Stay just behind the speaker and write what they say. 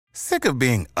Sick of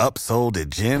being upsold at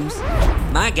gyms?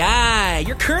 My guy,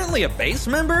 you're currently a base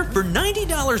member? For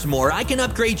 $90 more, I can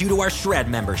upgrade you to our Shred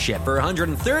membership. For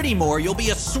 $130 more, you'll be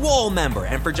a Swole member.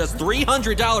 And for just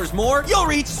 $300 more, you'll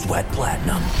reach Sweat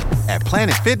Platinum. At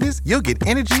Planet Fitness, you'll get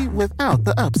energy without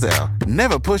the upsell.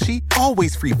 Never pushy,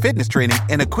 always free fitness training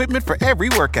and equipment for every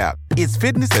workout. It's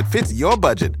fitness that fits your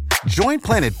budget. Join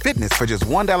Planet Fitness for just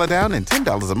 $1 down and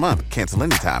 $10 a month. Cancel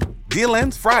anytime. Deal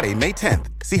ends Friday, May 10th.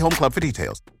 See Home Club for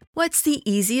details. What's the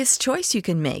easiest choice you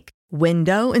can make?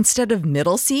 Window instead of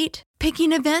middle seat?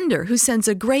 Picking a vendor who sends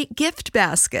a great gift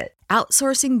basket?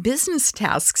 Outsourcing business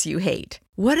tasks you hate?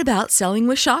 What about selling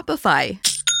with Shopify?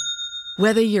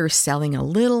 Whether you're selling a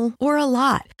little or a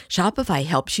lot, Shopify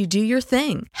helps you do your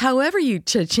thing, however you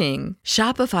cha-ching.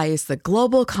 Shopify is the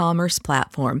global commerce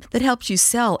platform that helps you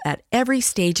sell at every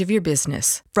stage of your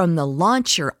business. From the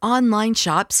launch your online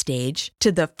shop stage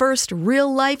to the first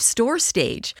real-life store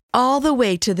stage, all the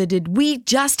way to the did we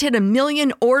just hit 1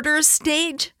 million orders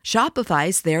stage.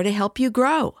 Shopify's there to help you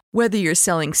grow. Whether you're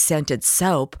selling scented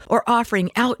soap or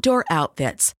offering outdoor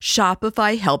outfits,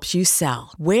 Shopify helps you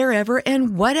sell. Wherever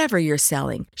and whatever you're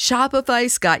selling,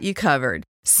 Shopify's got you covered.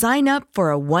 Sign up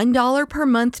for a $1 per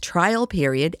month trial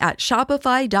period at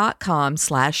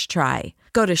shopify.com/try.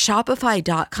 Go to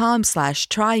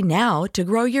shopify.com/try now to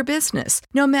grow your business,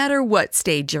 no matter what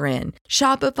stage you're in.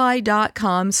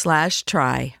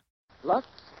 Shopify.com/try. Lux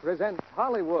presents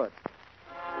Hollywood.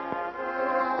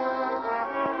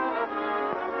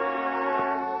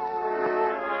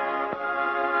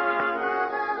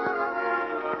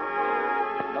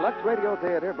 The Lux Radio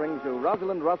Theater brings you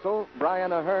Rosalind Russell,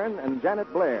 Brian Aherne, and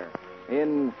Janet Blair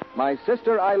in My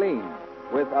Sister Eileen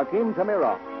with Akim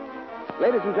Tamirov.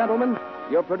 Ladies and gentlemen,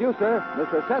 your producer,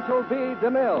 Mr. Cecil B.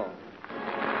 DeMille.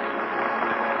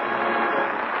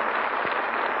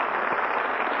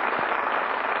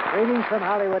 Greetings from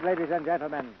Hollywood, ladies and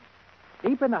gentlemen.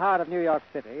 Deep in the heart of New York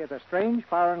City is a strange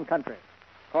foreign country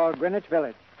called Greenwich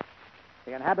Village.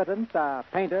 The inhabitants are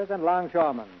painters and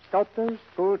longshoremen, sculptors,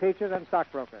 school teachers, and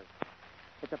stockbrokers.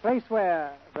 It's a place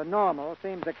where the normal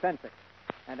seems eccentric,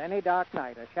 and any dark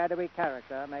night a shadowy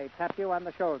character may tap you on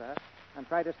the shoulder and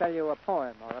try to sell you a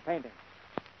poem or a painting.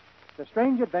 The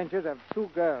strange adventures of two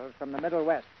girls from the Middle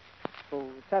West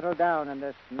who settled down in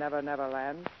this never-never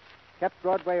land kept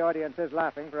Broadway audiences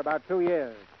laughing for about 2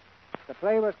 years. The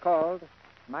play was called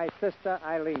My Sister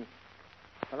Eileen.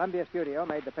 Columbia Studio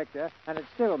made the picture, and it's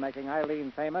still making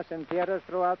Eileen famous in theaters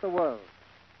throughout the world.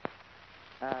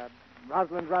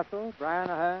 Rosalind Russell, Brian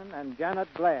Aherne, and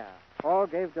Janet Blair all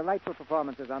gave delightful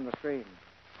performances on the screen.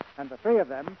 And the three of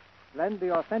them lend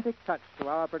the authentic touch to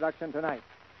our production tonight,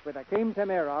 with Akim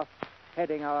Tamirov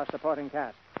heading our supporting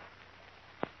cast.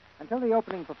 Until the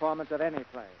opening performance of any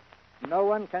play, no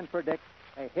one can predict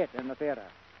a hit in the theater.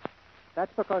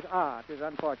 That's because art is,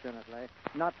 unfortunately,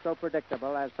 not so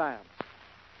predictable as science.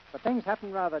 But things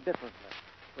happen rather differently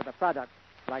with a product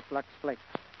like Lux Flakes.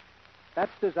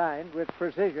 That's designed with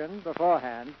precision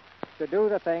beforehand to do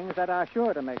the things that are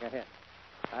sure to make a hit.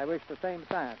 I wish the same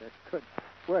scientist could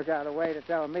work out a way to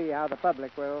tell me how the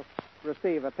public will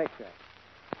receive a picture.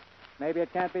 Maybe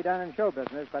it can't be done in show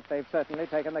business, but they've certainly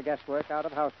taken the guesswork out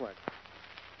of housework.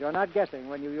 You're not guessing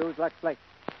when you use Lux Flakes.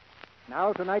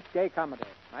 Now, tonight's gay comedy,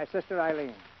 My Sister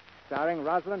Eileen, starring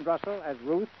Rosalind Russell as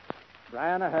Ruth,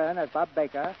 Brian Aherne as Bob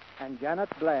Baker, and Janet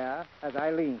Blair as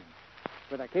Eileen,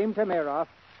 with Akim Tamirov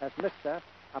as Mr.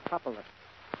 Apopolis.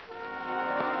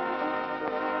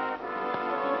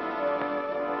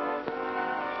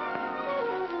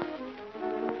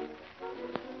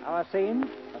 Our scene,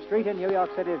 a street in New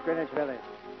York City's Greenwich Village.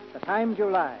 The time,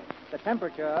 July. The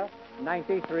temperature,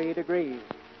 93 degrees.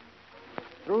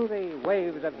 Through the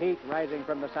waves of heat rising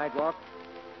from the sidewalk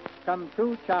come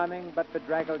two charming but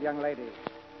bedraggled young ladies.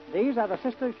 These are the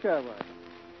sisters Sherwood,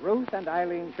 Ruth and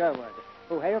Eileen Sherwood,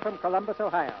 who hail from Columbus,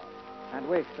 Ohio, and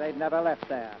wish they'd never left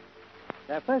there.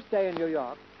 Their first day in New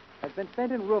York has been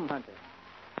spent in room hunting.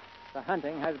 The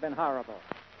hunting has been horrible.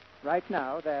 Right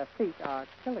now, their feet are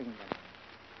killing them.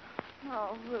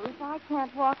 Oh, Ruth, I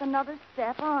can't walk another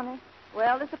step, honest.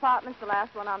 Well, this apartment's the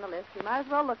last one on the list. We might as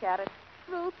well look at it.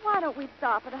 Ruth, why don't we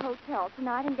stop at a hotel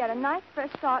tonight and get a nice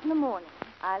fresh start in the morning?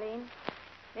 Eileen,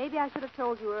 maybe I should have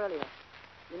told you earlier.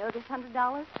 You know this $100?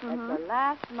 Mm-hmm. That's the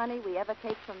last money we ever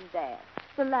take from Dad.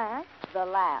 The last? The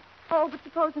last. Oh, but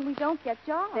supposing we don't get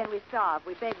jobs. Then we starve.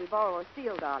 We beg, we borrow, or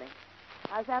steal, darling.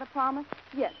 Is that a promise?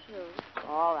 Yes, Ruth.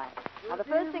 All right. Now, the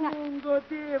first thing Good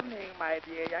evening, my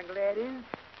dear young ladies.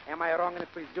 Am I wrong in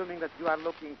presuming that you are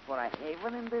looking for a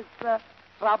haven in this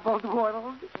troubled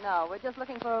world? No, we're just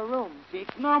looking for a room.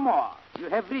 Seek no more. You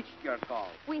have reached your goal.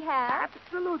 We have?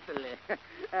 Absolutely.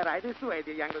 Right this way,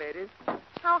 dear young ladies.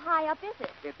 How high up is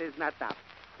it? It is not up.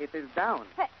 It is down.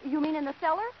 You mean in the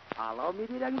cellar? Follow me,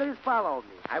 dear young ladies. Follow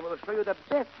me. I will show you the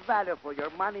best value for your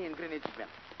money in Greenwich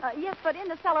Village. Yes, but in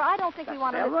the cellar, I don't think we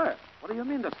want to... Cellar? What do you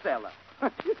mean the cellar?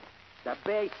 The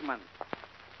basement.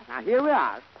 Now, here we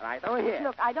are, right over here.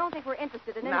 Look, I don't think we're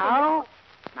interested in anything...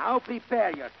 Now prepare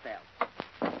yourself.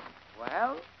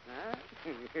 Well,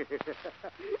 isn't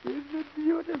it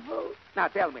beautiful? Now,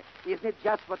 tell me, isn't it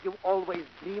just what you've always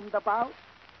dreamed about?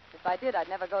 If I did, I'd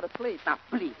never go to sleep. Now,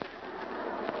 please.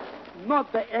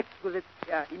 Not the exquisite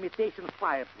imitation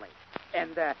fireplace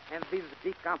and these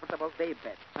big, comfortable day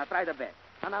beds. Now, try the bed.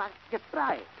 Now, just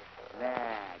try it.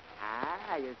 There.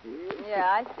 You see? Yeah,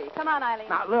 I see. Come on, Eileen.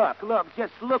 Now, look.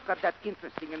 Just look at that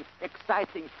interesting and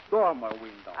exciting dormer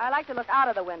window. I like to look out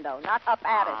of the window, not up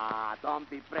at it. Don't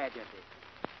be prejudiced.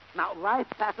 Now, life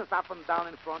passes up and down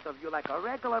in front of you like a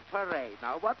regular parade.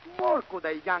 Now, what more could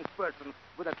a young person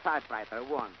with a typewriter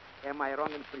want? Am I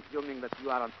wrong in presuming that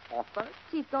you are an author?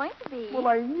 She's going to be. Well,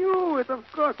 I knew it. Of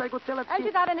course, I could tell it. Have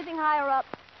you got anything higher up?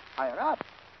 Higher up?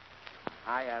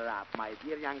 Higher up, my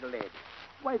dear young lady.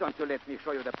 Why don't you let me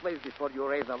show you the place before you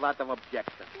raise a lot of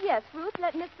objections? Yes, Ruth,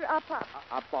 let Mr.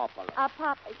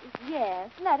 Apopoulos. Yes,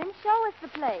 let him show us the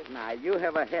place. Now, you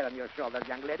have a head on your shoulders,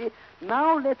 young lady.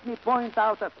 Now let me point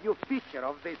out a few features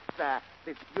of this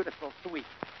beautiful suite.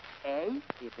 A,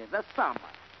 it is a summer.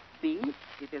 B,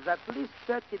 it is at least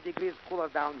 30 degrees cooler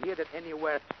down here than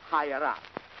anywhere higher up.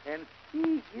 And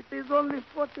C, it is only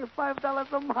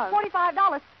 $45 a month.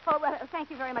 $45? Oh,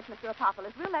 thank you very much, Mr.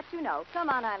 Apopoulos. We'll let you know. Come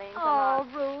on, Eileen. Come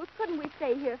on. Ruth, couldn't we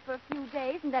stay here for a few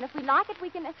days, and then if we like it,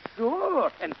 we can...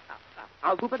 Sure. And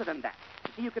I'll do better than that.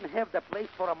 You can have the place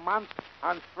for a month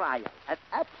on trial at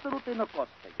absolutely no cost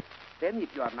to you. Then,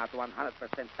 if you are not 100%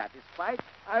 satisfied,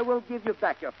 I will give you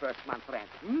back your first month's rent.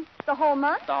 The whole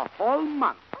month? The whole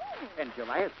month. And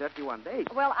July is 31 days.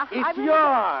 Well, It's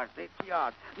yours. It's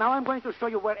yours. Now I'm going to show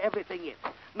you where everything is.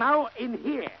 Now, in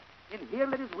here,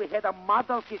 ladies, we had a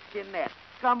model kitchenette,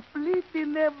 complete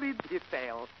in every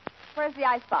detail. Where's the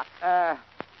icebox?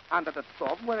 Under the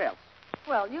stove. Where else?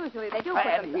 Well, usually they do put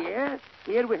And them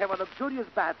here we have a luxurious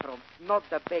bathroom, not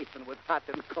the basin with hot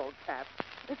and cold taps.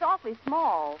 It's awfully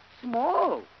small.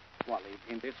 Small? Well,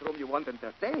 in this room you won't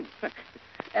entertain.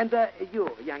 And you,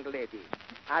 young lady,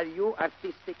 are you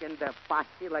artistic and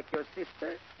fussy like your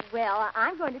sister? Well,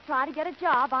 I'm going to try to get a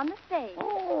job on the stage.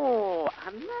 Oh,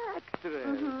 an actress.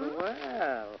 Mm-hmm.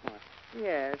 Well,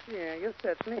 yes, you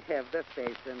certainly have the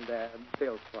face and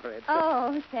build for it.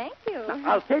 Oh, thank you. Now,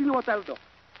 I'll tell you what I'll do.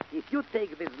 If you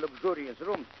take this luxurious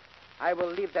room, I will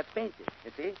leave that painting,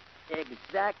 you see,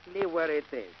 exactly where it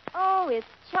is. Oh, it's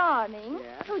charming.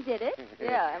 Yeah. Who did it?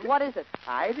 Yeah, and what is it?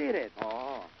 I did it.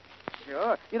 Oh,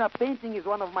 sure. You know, painting is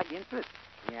one of my interests.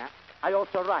 Yeah. I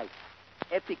also write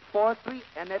epic poetry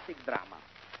and epic drama.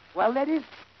 Well, ladies,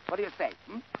 what do you say?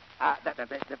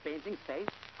 The painting stays.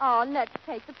 Oh, let's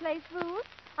take the place, Ruth.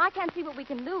 I can't see what we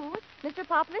can lose. Mr.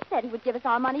 Poplar said he would give us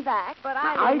our money back, but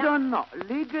I don't know.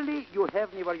 Legally, you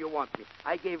have me where you want me.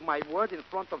 I gave my word in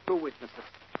front of 2 witnesses.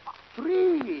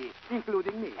 3,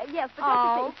 including me. Yes, but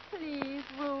don't you think... please,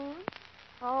 Ruth.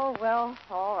 Oh, well,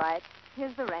 all right.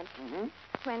 Here's the rent.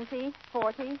 20,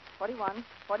 40, 41,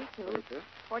 42,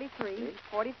 43,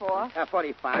 44.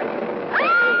 45.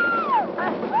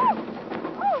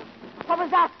 What was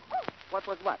that? What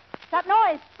was what? That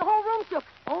noise. The whole room shook.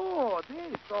 Oh,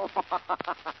 this. Oh.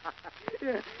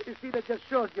 Yeah, you see, that just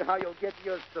shows you how you'll get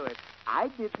used to it. I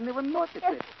didn't even notice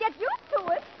it. Get used to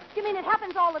it? You mean it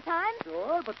happens all the time?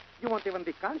 Sure, but you won't even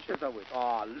be conscious of it.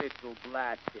 Oh, little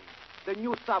blasting. The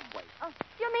new subway. Oh,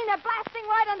 you mean they're blasting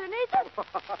right underneath us?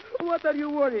 What are you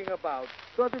worrying about?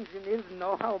 Those engineers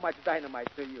know how much dynamite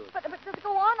to use. But does it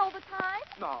go on all the time?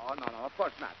 No, of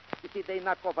course not. You see, they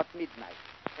knock off at midnight,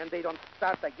 and they don't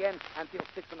start again until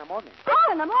 6 in the morning. 6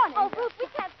 in the morning? Oh, Ruth, we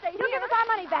can't stay here. You give us our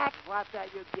money back. What are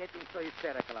you getting so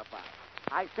hysterical about?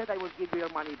 I said I would give you your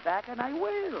money back, and I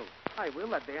will. I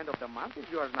will at the end of the month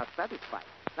if you are not satisfied.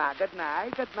 Now, good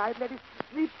night, ladies.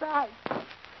 Sleep tight.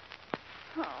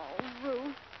 Oh,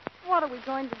 Ruth, what are we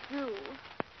going to do?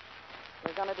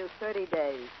 We're going to do 30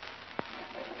 days.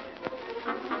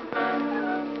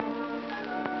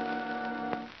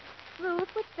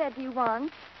 Ruth, which bed do you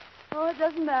want? Oh, it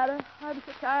doesn't matter. I'm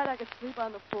so tired I could sleep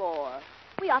on the floor.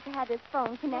 We ought to have this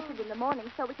phone connected in the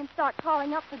morning so we can start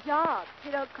calling up for jobs.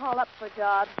 You don't call up for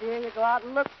jobs, dear. You go out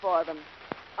and look for them.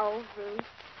 Oh, Ruth,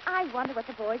 I wonder what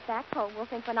the boys back home will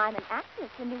think when I'm an actress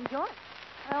in New York.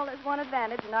 Well, there's one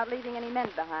advantage in not leaving any men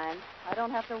behind. I don't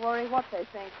have to worry what they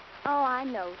think. Oh, I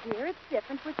know, dear. It's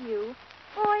different with you.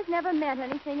 Boys never meant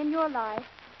anything in your life.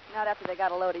 Not after they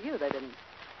got a load of you, they didn't.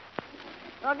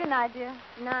 Well, good night, dear.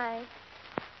 Night.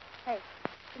 Hey,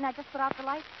 didn't I just put out the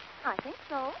light? I think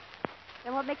so.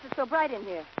 Then what makes it so bright in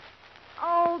here?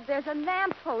 Oh, there's a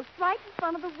lamppost right in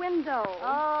front of the window.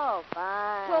 Oh,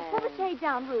 fine. Well, pull the shade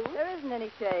down, Ruth. There isn't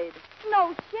any shade.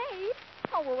 No shade?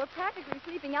 Oh, well, we're practically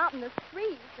sleeping out in the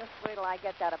street. Just wait till I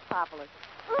get that Apopolis.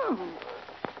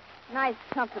 Nice,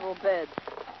 comfortable bed.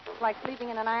 It's like sleeping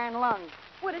in an iron lung.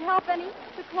 Would it help any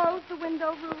to close the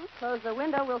window, Ruth? Close the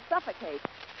window, we'll suffocate.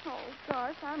 Oh,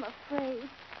 gosh, I'm afraid.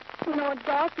 You know, a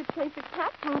dog could chase a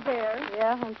cat through there.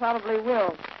 Yeah, and probably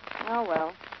will. Oh,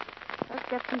 well. Let's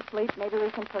get some sleep. Maybe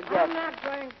we can forget. I'm not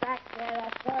going back there,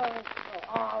 that's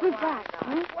all. Who's that?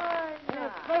 Why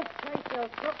not? First place you'll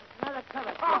cook another cup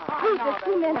of Ruth, there's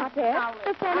two men up there.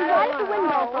 They're standing right at the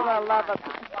window. For the love of...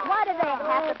 Why do they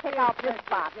have to pick out this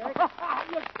spot?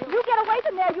 You get away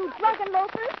from there, you drunken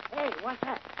loafers. Hey, what's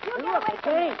that? You Hey, get look, away a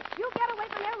from dame. there. You get away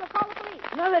from there, we'll call the police.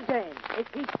 Another dame.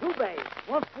 It keeps two bays.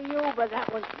 One for you, but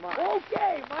that one's mine.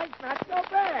 Okay, mine's not so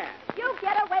bad. You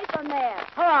get away from there.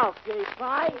 Hello, kitty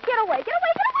pie. Get away, get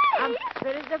away, get away. I'm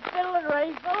fitting to fiddle and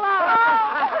raise the law.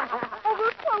 Oh,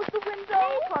 Ruth, close the window.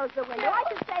 Close the window. I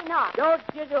should say not. Don't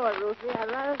you do it, Ruthie.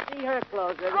 I'd rather see her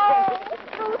close it. Oh,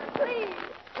 Ruth, please.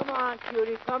 Come on,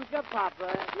 cutie. Come to Papa.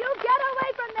 You get away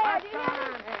from there, do you Come hear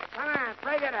me? on, come on.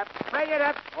 Break it up. Break it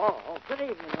up. Oh, good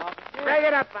evening, officer. Break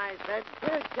it up, I said.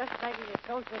 We're just making a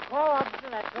social call, officer.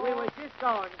 That's all. We were just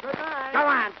going. Good night. Go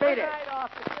on, beat it. Good night,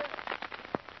 officer.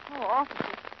 Oh,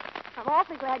 officer. I'm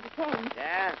awfully glad you came.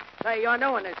 Yeah. Say, you're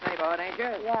new in this neighborhood, ain't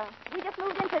you? Yeah. We just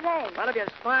moved in today. Well, if you're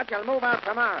smart, you'll move out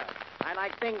tomorrow. I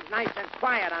like things nice and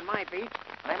quiet on my beat.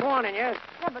 I'm warning you.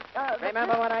 Yeah, but,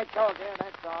 Remember what I told you,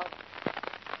 that's all.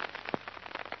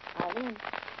 Eileen, did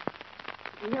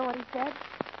you hear what he said?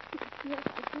 Yes,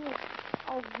 I did.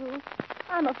 Oh, Ruth,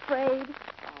 I'm afraid.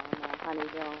 Oh, no, honey,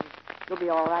 don't. You'll be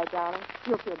all right, darling.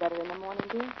 You'll feel better in the morning,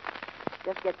 dear.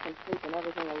 Just get some sleep and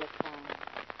everything will look fine.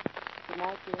 Good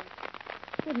night, dear.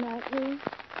 Good night, Ruth.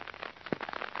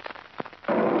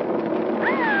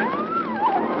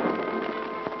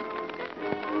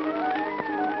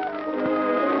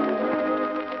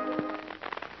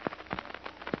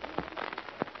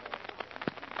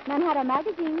 Manhattan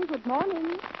Magazine, good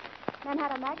morning.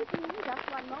 Manhattan Magazine,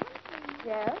 just one moment, please.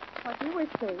 Yes, what do you wish,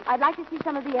 please? I'd like to see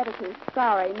some of the editors.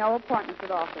 Sorry, no appointments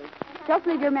at office. Just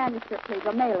leave your manuscript, please,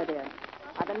 or mail it in.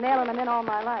 I've been mailing them in all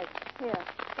my life. Here.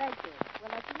 Thank you.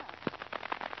 We'll let you know.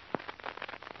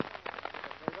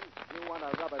 You want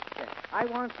a rubber stamp. I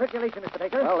want circulation, Mr.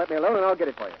 Baker. Well, let me alone and I'll get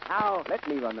it for you. How? Let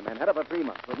me run the Manhattan for 3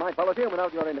 months with my policy and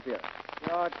without your interference.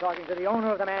 You're talking to the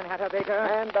owner of the Manhattan, Baker.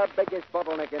 And the biggest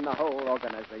bottleneck in the whole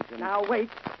organization. Now, wait.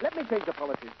 Let me change the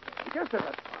policy slightly, just as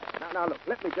a trial. Now, look,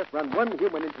 let me just run one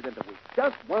human incident a week.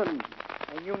 Just one.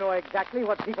 And you know exactly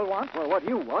what people want. Well, what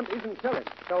you want isn't selling.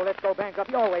 So let's go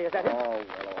bankrupt your way, is that it? Oh,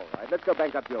 well, all right. Let's go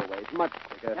bankrupt your way. It's much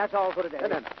quicker. That's all for today.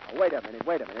 No. Wait a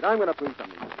minute. I'm going to prove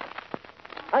something to you.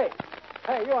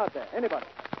 Hey, you out there. Anybody?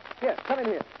 Here, come in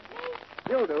here.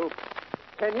 You do.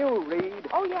 Can you read?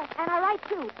 Oh, yes, and I write,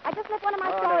 too. I just left one of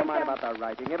my Oh, stories never mind there. about the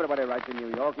writing. Everybody writes in New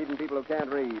York, even people who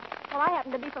can't read. Well, I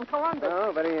happen to be from Columbus.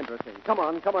 Oh, very interesting. Come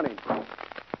on in.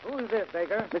 Who's this,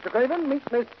 Baker? Mr. Craven, meet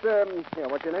Miss,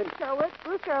 what's your name? Sherwood,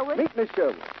 Ruth Sherwood. Meet Miss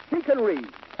Sherwood. She can read.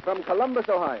 From Columbus,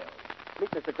 Ohio.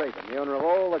 Meet Mr. Craven, the owner of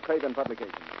all the Craven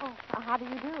publications. Oh, how do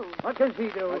you do? What can she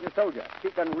do? I just told you. She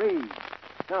can read.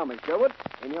 Now, Miss Sherwood,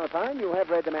 in your time, you have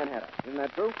read the Manhattan. Isn't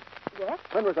that true? Yes?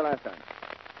 When was the last time?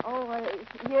 Oh,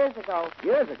 years ago.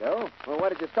 Years ago? Well, why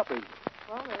did you stop reading?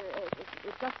 Well,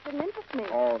 it just didn't interest me.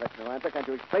 Oh, that's no answer. Can't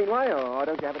you explain why, or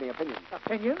don't you have any opinion?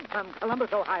 Opinion from Columbus,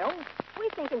 Ohio? We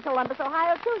think in Columbus,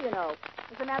 Ohio, too, you know.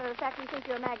 As a matter of fact, we think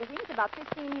your magazine's about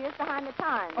 15 years behind the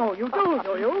times. Oh, you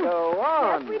do you? Go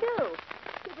on. Yes, we do.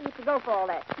 People used to go for all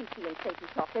that PC and safety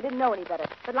talk. They didn't know any better.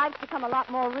 But life's become a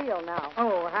lot more real now.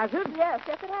 Oh, has it? Yes,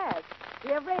 it has. We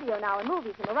have radio now and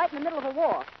movies, and we're right in the middle of a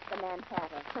war. The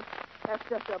Manhattan. That's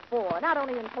just a bore. Not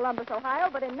only in Columbus, Ohio,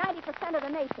 but in 90% of the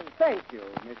nation. Thank you,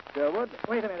 Miss Sherwood.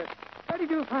 Wait a minute. Where did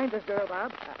you find this girl,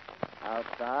 Bob?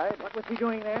 Outside. What was she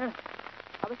doing there?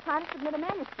 I was trying to submit a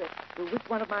manuscript. To which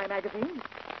one of my magazines?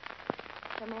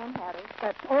 The Manhattan.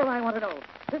 That's all I want to know.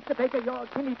 Mr. Baker, your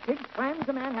guinea pig plans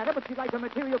the Manhattan, but she'd like a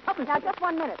material published. Now, just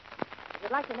 1 minute. If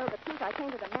you'd like to know the truth, I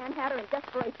came to the Manhattan in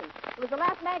desperation. It was the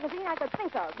last magazine I could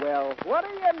think of. Well, what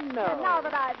do you know? And now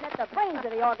that I've met the brains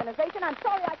of the organization, I'm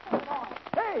sorry I came along.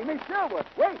 Hey, Miss Sherwood,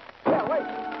 wait. Yeah, wait.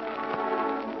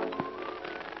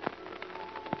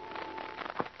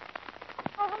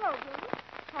 Oh, hello, Julie.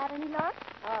 Had any luck?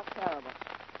 Oh, terrible.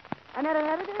 I met an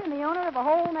editor and the owner of a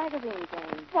whole magazine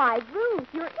chain. Why, Ruth,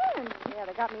 you're in. Yeah,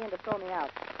 they got me in to throw me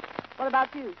out. What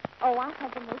about you? Oh, I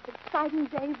had the most exciting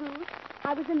day, Ruth.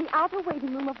 I was in the outer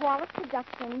waiting room of Wallace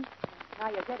Productions. Now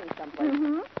you're getting someplace.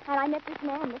 Mm-hmm. And I met this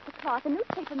man, Mr. Clark, a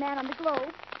newspaper man on the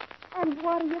Globe. And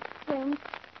what do you think?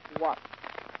 What?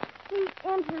 He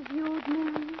interviewed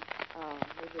me. Oh,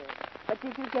 he did. But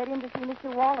did you get in to see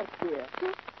Mr. Wallace, dear?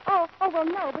 Oh, well,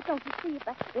 no, but don't you see,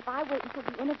 if I wait until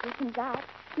the interview comes out,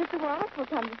 Mr. Wallace will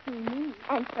come to see me,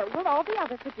 and so will all the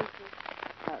other producers.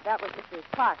 That was Mr.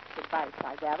 Clark's advice,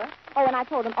 I gather. Oh, and I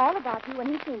told him all about you, and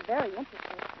he seemed very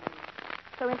interested.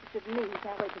 So interested in me, he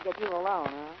can't wait to get you alone,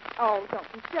 huh? Oh,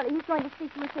 don't be silly. He's going to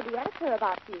speak to a city editor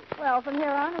about you. Well, from here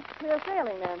on, it's clear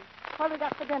sailing, then. What have we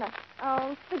got for dinner?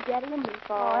 Oh, spaghetti and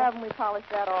meatballs. Oh, haven't we polished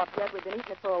that off yet? We've been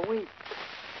eating it for a week.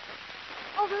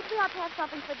 Oh, Ruth, we ought to have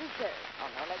something for dessert. Oh,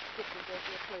 no, let's skip dessert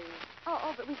here, please.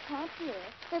 Oh, but we can't hear.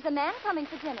 There's a man coming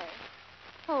for dinner.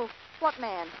 Who? What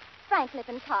man? Frank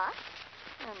Lippincott.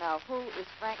 Oh, now, who is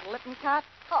Frank Lippincott?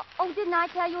 Oh, didn't I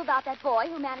tell you about that boy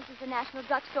who manages the National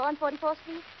Drugstore on 44th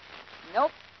Street?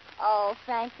 Nope. Oh,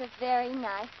 Frank's a very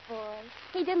nice boy.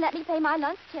 He didn't let me pay my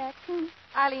lunch check.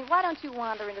 Eileen, why don't you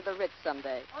wander into the Ritz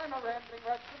someday? I'm a rambling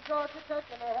Russian Georgia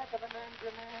taking a heck of an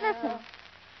engineer. Listen.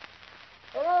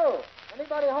 Hello?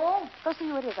 Anybody home? Go see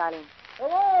who it is, Eileen.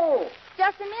 Hello?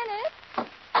 Just a minute.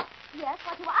 Yes,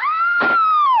 what you want?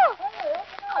 Oh! Hey, open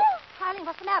up. Eileen,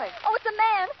 what's the matter? Oh, it's a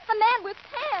man with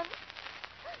pants.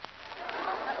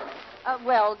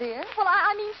 Well, dear. Well,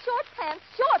 I mean short pants,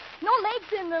 short, no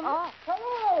legs in them. Oh.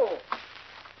 Hello?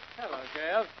 Hello,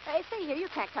 girls. Hey, see here, you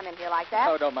can't come in here like that.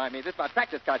 Oh, don't mind me. This is my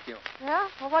practice costume. Yeah?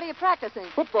 Well, what are you practicing?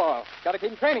 Football. Got to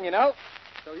keep training, you know.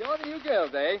 So you're the new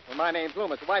girls, eh? Well, my name's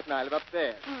Loomis. The wife and I live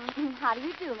upstairs. How do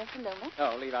you do, Mr. Loomis?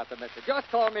 Oh, leave out the mister. Just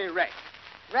call me Rex.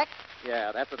 Rex?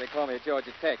 Yeah, that's what they call me at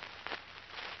Georgia Tech.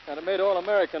 I'd have made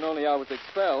All-American, only I was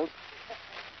expelled.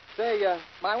 Say,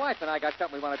 my wife and I got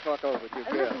something we want to talk over with you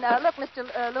girls. Listen, look,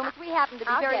 Mr. Loomis, we happen to be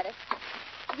I'll very... get it.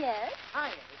 Yes? Hi,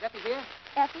 is Effie here?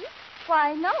 Effie?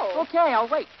 Why, no. Okay, I'll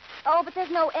wait. Oh, but there's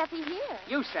no Effie here.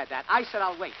 You said that. I said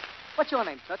I'll wait. What's your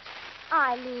name, Toots?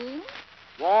 Eileen?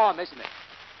 Warm, isn't it?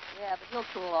 Yeah, but he'll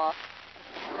cool off.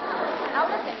 Now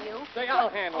listen, you. Say, I'll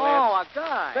handle it. Oh, a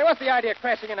guy. Say, what's the idea of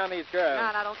crashing in on these girls?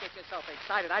 Now, don't get yourself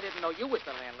excited. I didn't know you was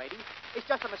the landlady. It's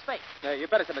just a mistake. Yeah, you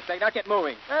bet it's a mistake. Now get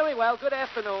moving. Very well. Good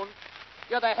afternoon.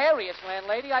 You're the hairiest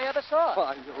landlady I ever saw.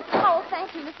 Oh,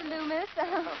 thank you, Mr. Loomis.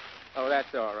 Oh,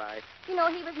 that's all right. You know,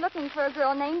 he was looking for a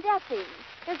girl named Effie.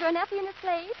 Is there an Effie in this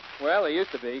place? Well, there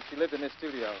used to be. She lived in this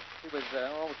studio. She was,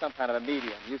 some kind of a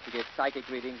medium. Used to give psychic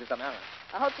readings or something.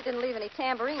 I hope you didn't leave any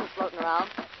tambourines floating around.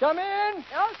 Come in.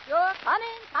 Oh, sure. Come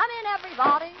in,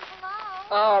 everybody.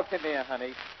 Hello. Oh, come here,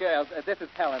 honey. Girls, this is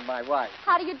Helen, my wife.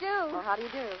 How do you do? Well, how do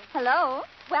you do? Hello.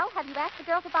 Well, have you asked the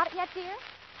girls about it yet, dear?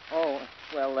 Oh,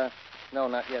 well, no,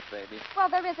 not yet, baby. Well,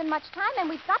 there isn't much time, and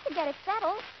we've got to get it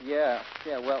settled. Yeah,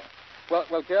 well,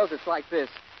 girls, it's like this.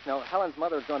 You know, Helen's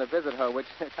mother is going to visit her, which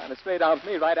kind of straight arms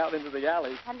me right out into the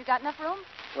alley. Haven't you got enough room?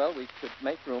 Well, we could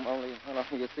make room, only,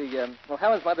 you see,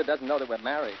 Helen's mother doesn't know that we're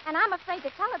married. And I'm afraid to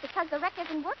tell her because the rec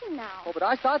isn't working now. Oh, but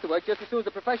I start to work just as soon as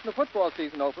the professional football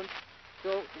season opens.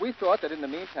 So we thought that in the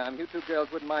meantime, you two girls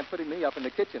wouldn't mind putting me up in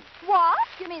the kitchen. What?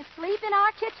 You mean sleep in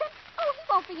our kitchen? Oh, he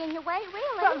won't be in your way,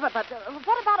 really. But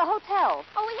what about a hotel?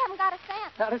 Oh, we haven't got a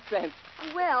cent. Not a cent.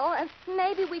 Well,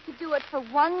 maybe we could do it for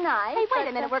one night. Hey, wait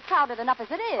a minute. We're crowded enough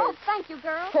as it is. Oh, thank you,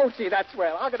 girls. Oh, gee, that's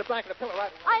swell. I'll get a blanket and a pillow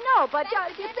right away. I know, but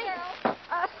Thanks you again, see...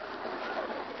 girls.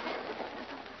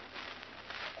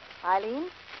 Eileen,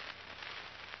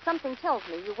 something tells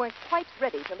me you weren't quite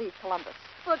ready to leave Columbus.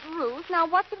 But, Ruth, now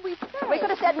what could we say? We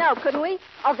could have said no, couldn't we?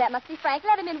 Oh, that must be Frank.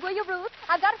 Let him in, will you, Ruth?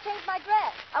 I've got to change my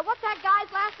dress. What's that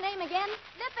guy's last name again?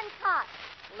 Lippincott.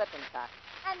 Lippincott.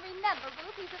 And remember,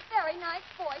 Ruth, he's a very nice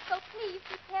boy, so please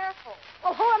be careful.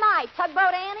 Well, who am I,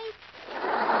 Tugboat Annie?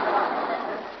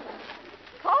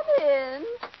 Come in.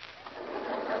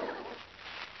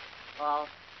 Well,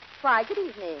 Why, good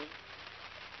evening.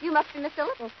 You must be Mr.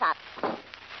 Lippincott.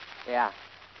 Yeah.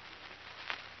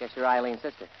 Guess you're Eileen's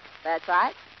sister. That's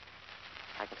right.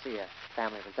 I can see a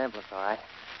family resemblance, all right.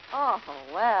 Oh,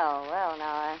 well,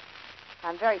 now,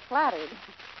 I'm very flattered.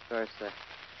 Of course,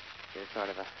 you're sort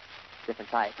of a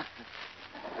different type.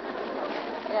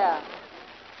 Yeah.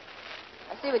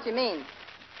 I see what you mean.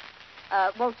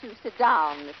 Won't you sit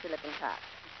down, Mr. Lippincott?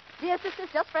 Dear sister's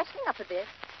just freshening up a bit.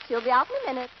 She'll be out in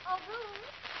a minute. Oh, Ruth,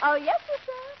 Oh, yes,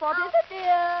 sister. What is it, dear?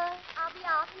 I'll be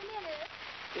out in a minute.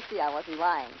 You see, I wasn't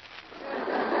lying.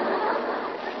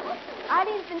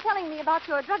 Eileen's been telling me about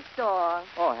your drugstore.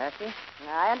 Oh, has she?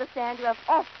 I understand you have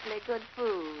awfully good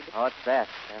food. Oh, it's best.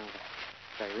 And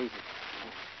very reasonable.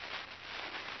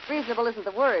 Reasonable isn't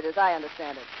the word, as I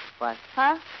understand it. What?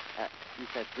 Huh? You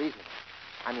said reasonable.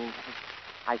 I mean,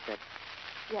 I said...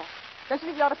 Yeah. Don't you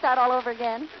think you ought to start all over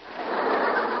again?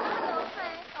 Oh,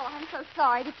 Frank. Oh, I'm so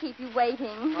sorry to keep you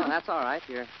waiting. Oh, that's all right.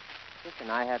 Your sister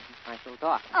and I had a nice little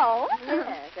talk. Oh,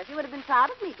 yes. Because you would have been proud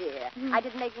of me, dear. I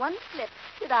didn't make one slip,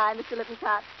 did I, Mr.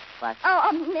 Lippincott? What?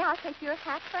 Oh, may I take your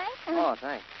hat, Frank? Oh,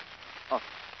 thanks. Oh,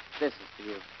 this is for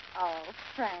you. Oh,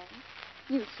 Frank.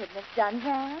 You shouldn't have done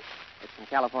that. It's some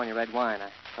California red wine. I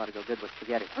thought it'd go good with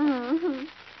spaghetti. Mm-hmm.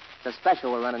 It's a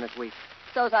special we're running this week.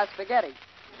 So's our spaghetti.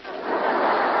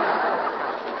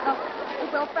 Oh,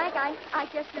 well, Frank, I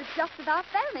guess you're just about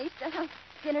finished.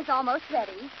 Dinner's almost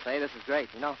ready. Say, this is great.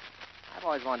 You know, I've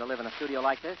always wanted to live in a studio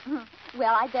like this.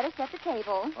 Well, I'd better set the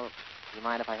table. Oh, you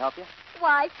mind if I help you?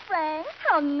 Why, Frank,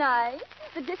 how nice.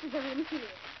 The dishes are in here.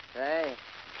 Say,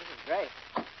 this is great.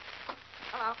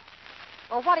 Hello.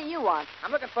 Well, what do you want?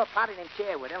 I'm looking for a party named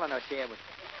Sherwood, Eleanor Sherwood.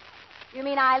 You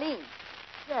mean Eileen?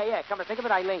 Yeah, come to think of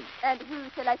it, Eileen. And who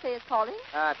shall I say is calling?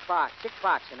 Clark. Chick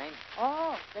Clark's her name.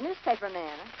 Oh, the newspaper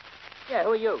man. Yeah, who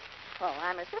are you? Oh,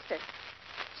 I'm her sister.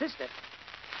 Sister?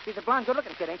 She's a blonde,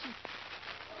 good-looking kid, ain't she?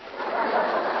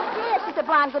 Yes, she's a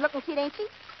blonde, good-looking kid, ain't she?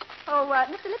 Oh,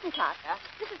 Mr. Lippincott. Huh?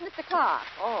 This is Mr. Clark.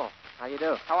 Oh, how you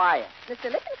do? How are you? Mr.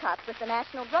 Lippincott's with the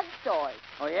National Drug Stores.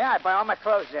 Oh, yeah, I buy all my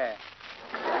clothes there.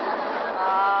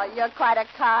 Oh, you're quite a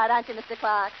card, aren't you, Mr.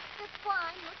 Clark? This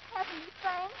wine looks heavenly,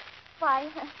 Frank. Why,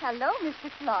 hello, Mr.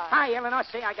 Clark. Hi, Eleanor.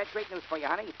 Say, I got great news for you,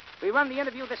 honey. We run the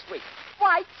interview this week.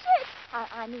 Why, Chick.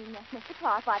 I mean, Mr.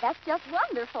 Clark, why, that's just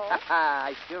wonderful.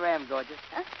 I sure am, gorgeous.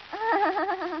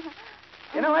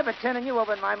 You know, I've been turning you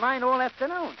over in my mind all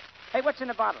afternoon. Hey, what's in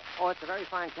the bottle? Oh, it's a very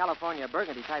fine California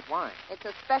burgundy type wine. It's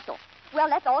a special. Well,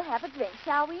 let's all have a drink,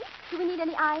 shall we? Do we need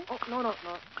any ice? Oh, no.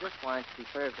 This wine should be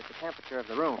served at the temperature of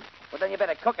the room. Well, then you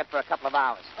better cook it for a couple of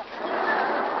hours.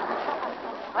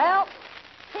 Well,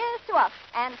 here's to us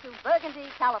and to Burgundy,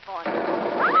 California.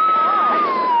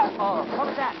 Oh, what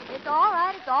was that? It's all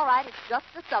right. It's just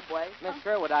the subway. Miss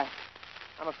Sherwood, I'm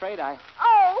afraid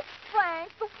Oh,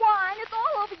 Frank, the wine is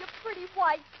all over your pretty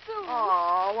white suit.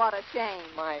 Oh, what a shame.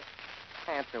 my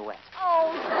pants are wet.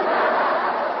 Oh,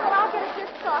 but I'll get a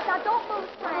dishcloth. Now, don't move,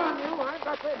 Frank.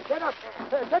 Get up.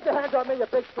 Get your hands on me, you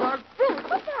big slug. Bruce,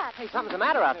 what's that? Hey, something's the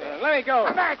matter out there. Let me go.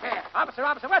 Come back here. Officer,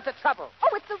 what's the trouble?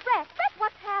 Oh, it's the wreck. That's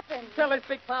what's happened. Tell this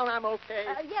big clown I'm okay.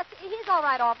 Yes, he's all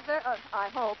right, officer. I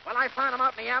hope. Well, I found him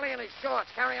out in the alley in his shorts,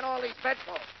 carrying all these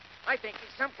bedfolds. I think he's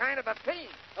some kind of a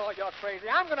fiend. Oh, you're crazy.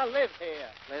 I'm going to live here.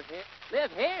 Live here? Live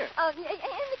here? In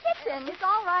the kitchen. It's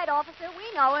all right, officer. We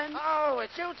know him. Oh,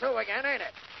 it's you two again, ain't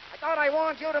it? I thought I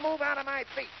warned you to move out of my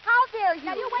feet. How dare you?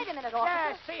 Now, you wait a minute, officer.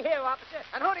 Yeah, see here, officer.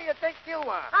 And who do you think you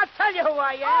are? I'll tell you who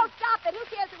I Oh, am. stop it. Who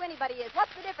cares who anybody is?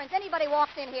 What's the difference? Anybody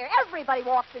walks in here. Everybody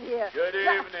walks in here. Good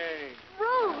evening.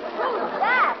 Bruce,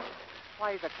 that.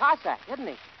 Why, he's a Cossack, isn't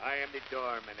he? I am the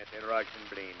doorman at the Russian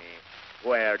Blini.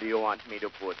 Where do you want me to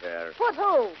put her? Put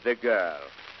who? The girl.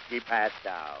 She passed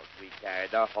out. We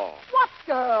carried her home. What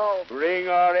girl? Bring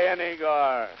her in,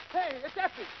 Igor. Hey, it's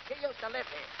Effie. She used to live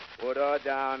here. Put her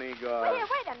down, Igor. Wait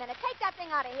a minute. Take that thing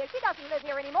out of here. She doesn't live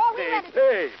here anymore. We Hey, rented...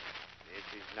 hey. This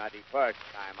is not the first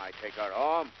time I take her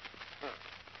home.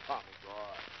 Come,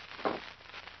 Igor.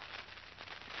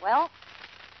 Well,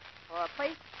 for a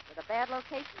place with a bad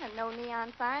location and no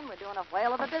neon sign, we're doing a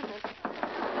whale of a business.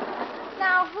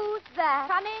 Now, who's that?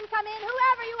 Come in,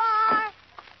 whoever you are.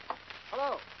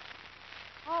 Hello.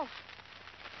 Oh,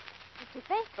 Mr.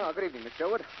 Baker. Oh, good evening, Miss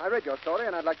Sherwood. I read your story,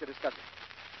 and I'd like to discuss it.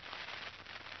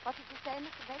 What did you say,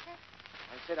 Mr. Baker?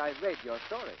 I said I read your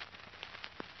story.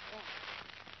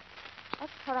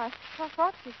 That's what I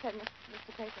thought you said,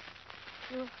 Mr. Baker.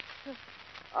 You...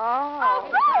 Oh,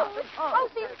 Bruce! Oh,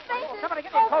 see his faces. Somebody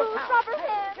get me a cold Bruce, towel. rubber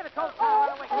hand. Get a cold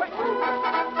towel.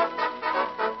 Quick.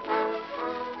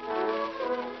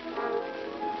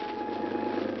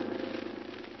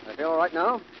 I feel all right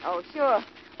now? Oh, sure.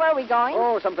 Where are we going?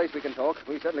 Oh, someplace we can talk.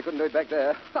 We certainly couldn't do it back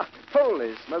there.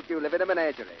 Holy smoke, you live in a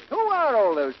menagerie. Who are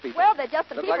all those people? Well, they're just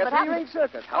the Look people like a that happen... three-ring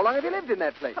circus. How long have you lived in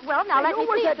that place? Well, now, let who me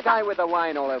was see. that guy with the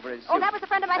wine all over his suit? Oh, that was a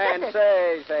friend of my And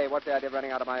sister's. say, what's the idea of running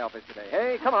out of my office today?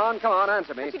 Hey, come on,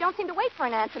 answer me. But you don't seem to wait for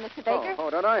an answer, Mr. Baker. Oh,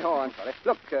 don't I? Oh, I'm sorry.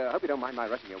 Look, hope you don't mind my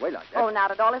rushing you away like that. Oh,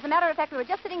 not at all. As a matter of fact, we were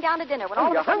just sitting down to dinner when all Oh,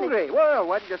 of you're a sudden... hungry? Well,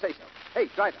 why did you say so? Hey,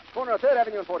 driver, corner of 3rd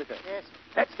Avenue and 43rd. Yes.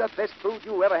 That's the best food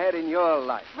you ever had in your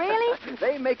life. Really?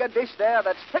 They make a dish there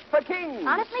that's fit for kings.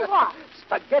 Honestly, what?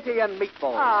 Spaghetti and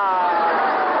meatballs.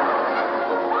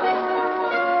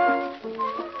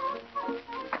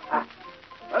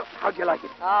 Well, How'd you like it?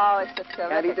 Oh, it's just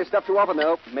terrific. Can't eat this stuff too often,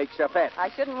 though. Makes you fat.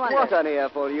 I shouldn't wonder. What an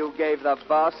earful you gave the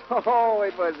boss. Oh,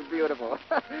 it was beautiful.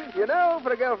 You know,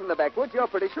 for a girl from the backwoods, you're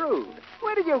pretty shrewd.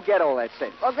 Where did you get all that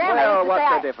sense? Well, Grandma used to what's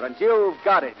say the difference? You've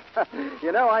got it.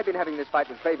 You know, I've been having this fight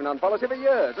with Craven on policy for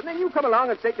years, and then you come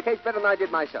along and state the case better than I did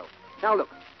myself. Now, look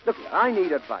here. I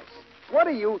need advice. What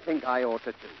do you think I ought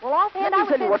to do? Well, offhand, Let me I would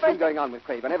tell say you what's the been first... going on with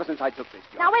Craven ever since I took this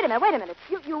job. Now, wait a minute.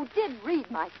 You did read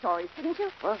my stories, didn't you?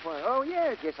 What? Oh,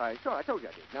 yes, I told you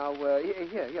I did. Now,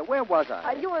 here, where was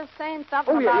I? You were saying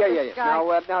something Oh, about yeah. this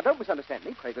guy. Now, don't misunderstand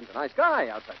me. Craven's a nice guy.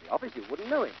 Outside the office, you wouldn't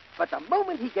know him. But the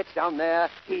moment he gets down there,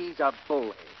 he's a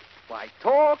bullhead. Why,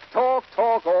 talk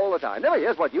all the time. Never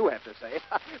hears what you have to say.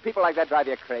 People like that drive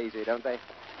you crazy, don't they?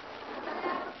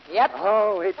 Yep.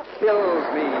 Oh, it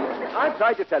kills me. I've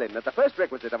tried to tell him that the first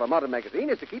requisite of a modern magazine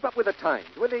is to keep up with the times,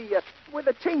 with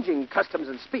the changing customs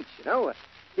and speech, you know.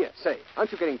 Here, say,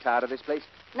 aren't you getting tired of this place?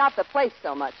 Not the place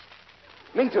so much.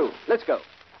 Me too. Let's go.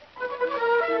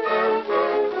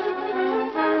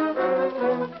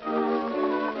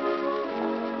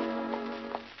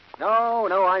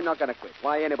 No, I'm not going to quit.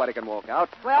 Why, anybody can walk out.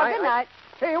 Well, good night.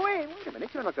 Hey, wait a minute.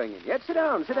 You're not going in yet. Sit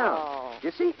down. Oh. You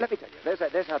see, let me tell you,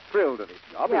 there's a thrill to this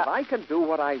job. Yeah. If I can do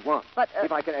what I want, but,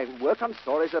 if I can work on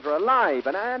stories that are alive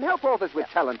and help authors with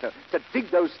talent to dig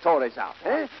those stories out,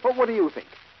 eh? Well, what do you think?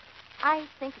 I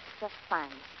think it's just fine,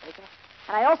 Mr. Baker.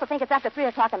 And I also think it's after 3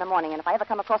 o'clock in the morning, and if I ever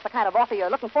come across the kind of offer you're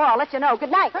looking for, I'll let you know.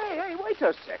 Good night. Hey, wait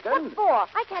a second. What for?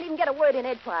 I can't even get a word in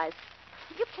edgewise.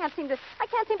 I can't seem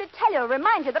to tell you,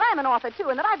 remind you that I'm an author, too,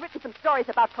 and that I've written some stories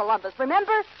about Columbus,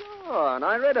 remember? Oh, and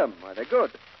I read them. Why, they're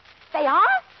good. They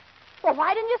are? Well,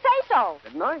 why didn't you say so?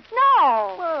 Didn't I?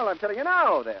 No. Well, I'm telling you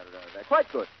now, they're quite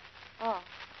good. Oh,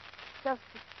 just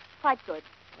quite good.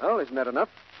 Well, isn't that enough?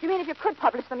 You mean if you could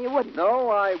publish them, you wouldn't? No,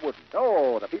 I wouldn't.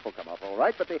 Oh, the people come off all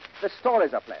right, but the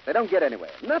stories are flat. They don't get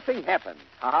anywhere. Nothing happens.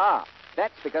 Ha-ha.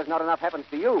 That's because not enough happens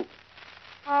to you.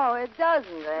 Oh, it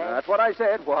doesn't, eh? That's what I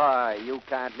said. Why, you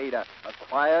can't lead a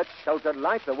quiet, sheltered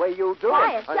life the way you do.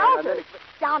 Quiet, sheltered?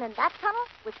 Down in that tunnel,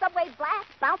 with subway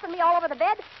blasts bouncing me all over the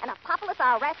bed, and Apopolis,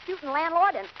 our rat-shooting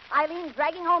landlord, and Eileen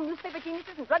dragging home newspaper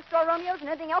geniuses and drugstore Romeos and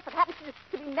anything else that happens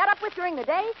to be met up with during the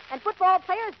day, and football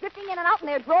players drifting in and out in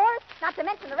their drawers, not to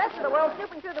mention the rest of the world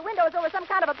snooping through the windows over some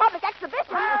kind of a public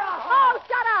exhibition. Oh,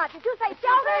 shut up. Did you say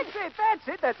sheltered? That's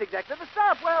it. That's exactly the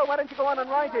stuff. Well, why don't you go on and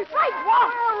write it? Write what?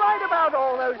 Well, write about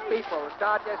all those people.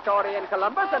 Start your story in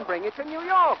Columbus and bring it to New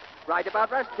York. Write about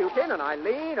Rasputin and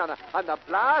Eileen and the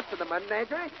blast and the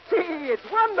menagerie. See, it's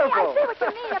wonderful. See, I see what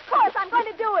you mean. Of course, I'm going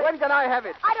to do it. When can I have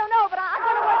it? I don't know, but I'm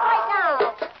going to work right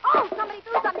now. Oh, somebody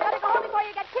threw something. Better go home before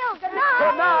you get killed. Good night.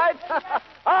 Good night.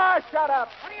 Shut up.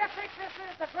 What do you think this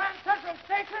is, the Grand Central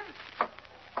Station?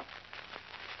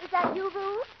 Is that you,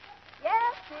 Ruth?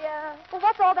 Yes, dear. Well,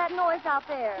 what's all that noise out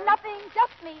there? Nothing,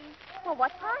 just me. Well,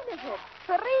 what time is it?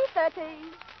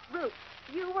 3:30. Ruth,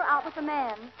 you were out with a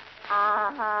man.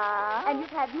 Uh-huh. And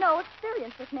you've had no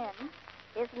experience with men.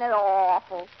 Isn't it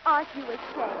awful? Aren't you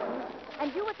ashamed?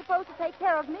 And you were supposed to take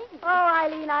care of me. Oh,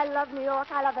 Eileen, I love New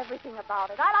York. I love everything about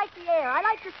it. I like the air. I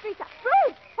like the streets.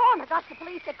 Ruth! Oh, my gosh, the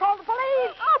police. They called the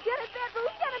police. Oh, get in bed,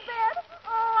 Ruth. Get in bed.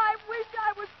 Oh, I wish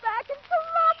I was back in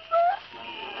Columbus.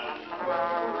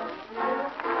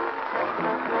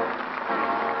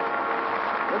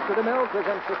 Mr. DeMille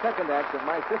presents the second act of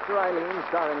My Sister Eileen,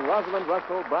 starring Rosalind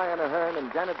Russell, Brian Ahern,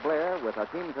 and Janet Blair, with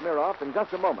Hakeem Tamiroff in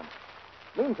just a moment.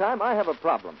 Meantime, I have a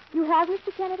problem. You have,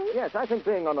 Mr. Kennedy? Yes, I think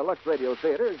being on the Lux Radio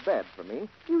Theater is bad for me.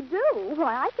 You do?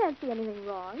 Why, I can't see anything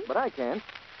wrong. But I can't.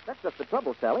 That's just the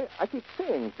trouble, Sally. I keep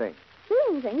seeing things.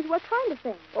 Seeing things? What kind of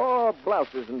things? Oh,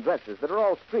 blouses and dresses that are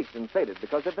all streaked and faded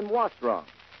because they've been washed wrong.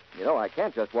 You know, I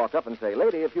can't just walk up and say,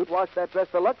 lady, if you'd washed that dress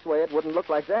the Lux way, it wouldn't look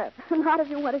like that. Not if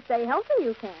you want to stay healthy,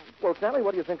 you can. Well, Sally,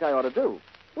 what do you think I ought to do?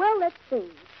 Well, let's see.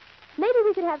 Maybe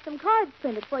we could have some cards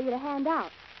printed for you to hand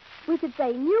out. We could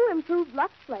say, new improved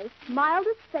Lux Flakes,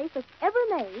 mildest, safest ever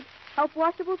made, help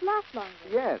washables last longer.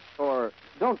 Yes, or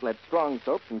don't let strong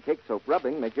soaps and cake soap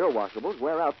rubbing make your washables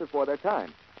wear out before their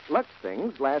time. Lux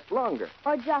things last longer.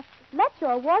 Or just, let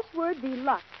your washword be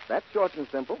Lux. That's short and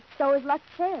simple. So is Lux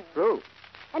Care. True.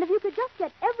 And if you could just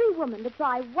get every woman to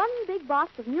try one big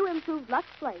box of new improved Lux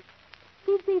Flakes,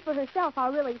 she'd see for herself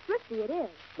how really thrifty it is.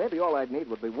 Maybe all I'd need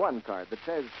would be one card that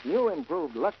says, new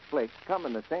improved Lux Flakes come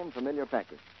in the same familiar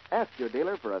package. Ask your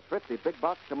dealer for a thrifty big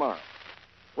box tomorrow.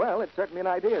 Well, it's certainly an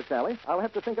idea, Sally. I'll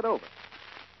have to think it over.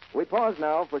 We pause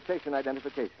now for station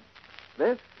identification.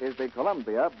 This is the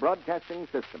Columbia Broadcasting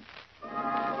System.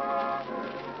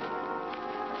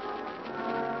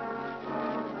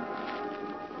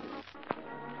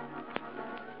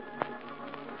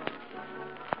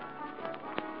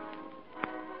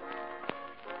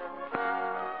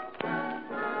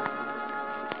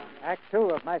 Act 2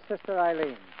 of My Sister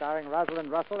Eileen, starring Rosalind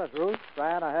Russell as Ruth,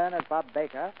 Brian Ahern as Bob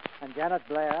Baker, and Janet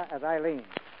Blair as Eileen,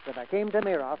 with Akeem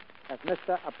Demiroff as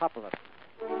Mr. Apopoulos.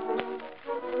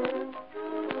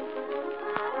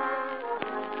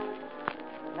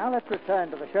 Now let's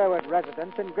return to the Sherwood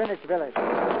residence in Greenwich Village.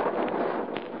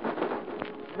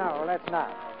 No, let's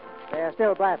not. They are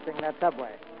still blasting that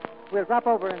subway. We'll drop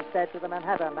over instead to the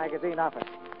Manhattan Magazine office,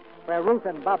 where Ruth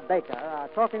and Bob Baker are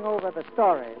talking over the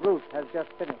story Ruth has just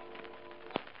finished.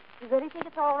 You really think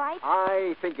it's all right?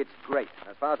 I think it's great.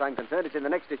 As far as I'm concerned, it's in the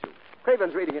next issue.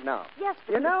 Craven's reading it now. Yes,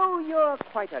 but... You know, you're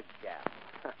quite a gap.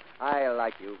 I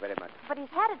like you very much. But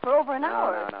he's had it for over an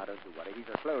hour. No, don't you worry. He's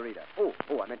a slow reader. Oh,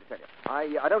 I meant to tell you.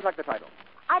 I don't like the title.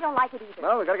 I don't like it either.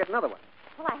 Well, we've got to get another one.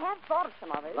 Well, I have thought of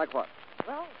some others. Like what?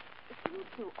 Well, it seems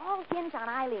to all hinge on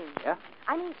Eileen. Yeah?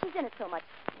 I mean, she's in it so much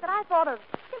that I thought of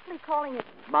simply calling it...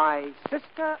 My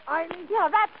Sister Eileen? Yeah,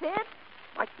 that's it.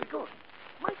 Might be good.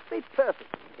 Might be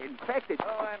perfect. In fact, it's...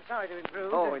 Oh, I'm sorry to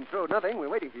intrude. Oh, intrude nothing. We're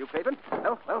waiting for you, Craven.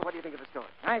 Well, what do you think of the story?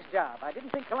 Nice job. I didn't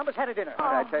think Columbus had a dinner.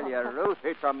 What I tell you, Ruth,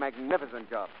 it's a magnificent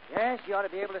job. Yes, you ought to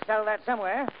be able to sell that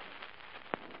somewhere.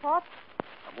 What?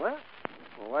 Somewhere?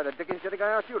 Well, why the dickens do you think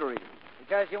I asked you to read it?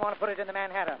 Because you want to put it in the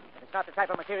Manhattan. It's not the type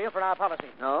of material for our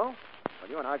policy. No? Well,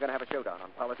 you and I are going to have a showdown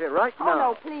on policy right Oh, now.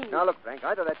 no, please. Now, look, Frank,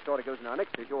 either that story goes in our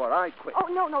next issue or I quit. Oh,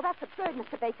 no, that's absurd,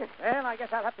 Mr. Baker. Well, I guess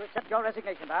I'll have to accept your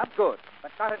resignation, Bob. Good.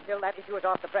 But not until that issue is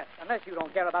off the press, unless you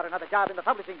don't care about another job in the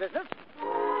publishing business.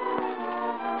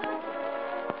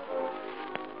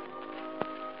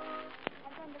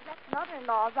 And then the Reck's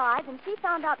mother-in-law arrived, and she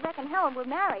found out Reck and Helen were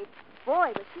married.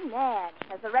 Boy, was she mad.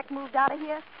 Has the Reck moved out of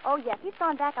here? Oh, yes, he's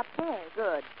gone back upstairs.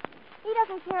 Good. He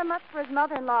doesn't care much for his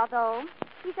mother-in-law, though.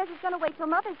 He says he's going to wait till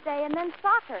Mother's Day and then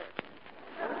soccer.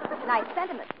 Nice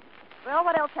sentiment. Well,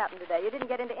 what else happened today? You didn't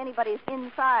get into anybody's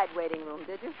inside waiting room,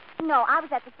 did you? No, I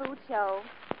was at the food show.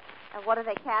 And what are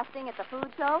they casting at the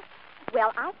food show?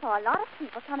 Well, I saw a lot of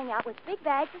people coming out with big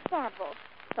bags of samples.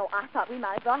 So I thought we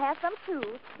might as well have some,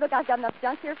 too. Look, I've got enough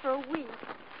junk here for a week.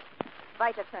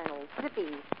 Vita-Kernels,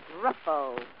 Zippy,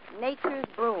 Ruffo, Nature's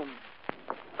Broom.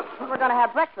 We're going to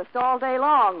have breakfast all day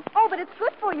long. Oh, but it's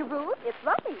good for you, Ruth. It's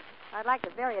lovely. I'd like to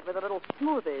vary it with a little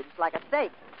smoothage, like a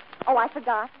steak. Oh, I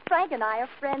forgot. Frank and I are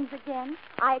friends again.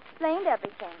 I explained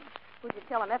everything. Who'd you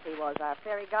tell him Effie was, our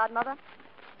fairy godmother?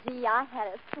 Gee, I had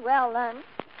a swell lunch.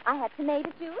 I had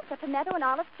tomato juice, a pimento and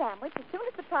olive sandwich, a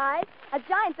tuna surprise, a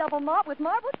giant double malt with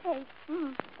marble cake.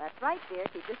 That's right, dear.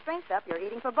 Keep your strength up. You're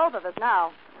eating for both of us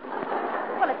now.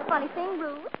 Well, it's a funny thing,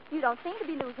 Ruth. You don't seem to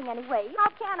be losing any weight. How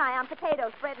can I? I'm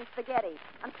potatoes, bread, and spaghetti.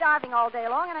 I'm starving all day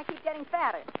long, and I keep getting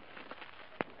fatter.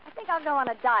 I think I'll go on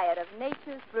a diet of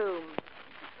Nature's Broom.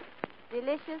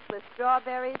 Delicious with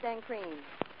strawberries and cream.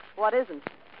 What isn't?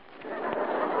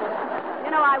 You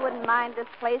know, I wouldn't mind this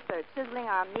place or sizzling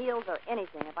our meals or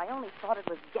anything if I only thought it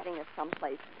was getting us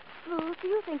someplace. Ruth, do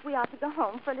you think we ought to go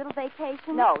home for a little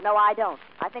vacation? No, I don't.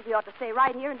 I think we ought to stay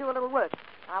right here and do a little work.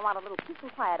 I want a little peace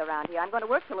and quiet around here. I'm going to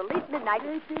work till at least midnight.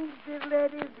 Greetings, dear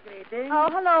ladies, greetings. Oh,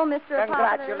 hello, Mr.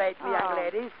 Congratulate me, young Oh.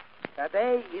 ladies.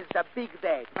 Today is the big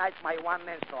day. Tonight's my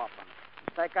one-man show.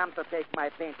 So I come to take my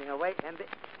painting away, and...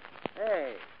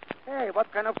 Hey,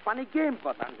 what kind of funny game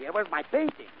goes on here? Where's my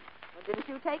painting? Well, didn't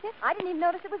you take it? I didn't even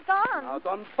notice it was gone. Now,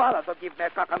 don't bother to give me a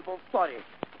cock and bull story.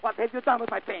 What have you done with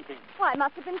my painting? Why, it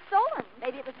must have been stolen.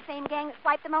 Maybe it was the same gang that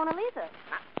swiped the Mona Lisa.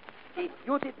 If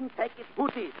you didn't take it, who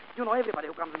did? You know everybody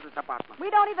who comes into this apartment. We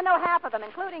don't even know half of them,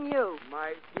 including you.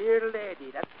 My dear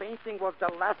lady, that painting was the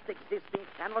last existing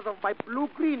canvas of my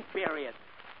blue-green period.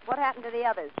 What happened to the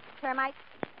others? Termites?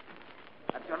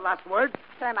 That's your last word?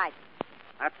 Termites.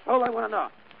 That's all I want to know.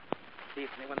 See if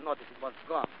anyone noticed it was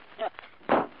gone.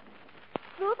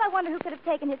 Ruth, I wonder who could have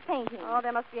taken his painting. Oh,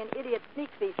 there must be an idiot sneak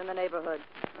thief in the neighborhood.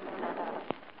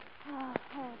 Oh,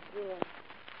 dear.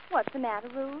 What's the matter,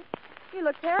 Ruth? You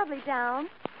look terribly down.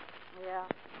 Yeah,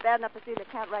 bad enough to feel you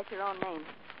can't write your own name.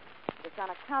 It's on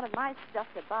account of my stuff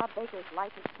that Bob Baker's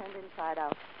life is turned inside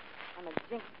out. I'm a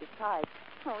jinx besides.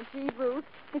 Oh, gee, Ruth,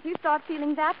 if you start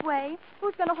feeling that way,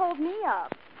 who's going to hold me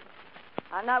up?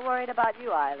 I'm not worried about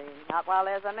you, Eileen. Not while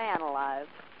there's a man alive.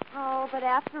 Oh, but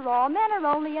after all, men are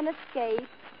only an escape.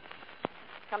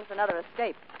 Comes another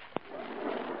escape.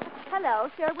 Hello,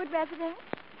 Sherwood resident.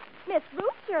 Miss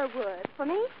Ruth Sherwood. For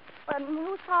me?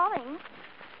 Who's calling?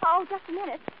 Oh, just a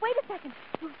minute. Wait a second.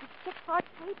 Ruth, it's 6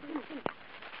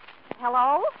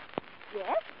 Hello?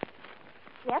 Yes?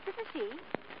 Yes, this is she.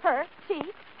 Her. She.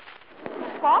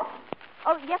 What?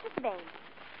 Oh, yes, Mr. Baines.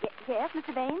 Yes,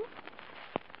 Mr. Baines?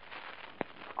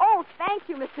 Oh, thank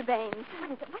you, Mr. Baines.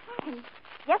 What is it? What happened?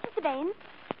 Yes, Mr. Baines.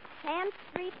 10th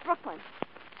Street, Brooklyn.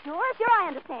 Sure, I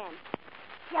understand.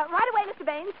 Yeah, right away, Mr.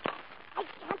 Baines. I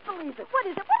can't believe it. What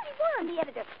is it? What did he want? The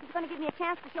editor. He's going to give me a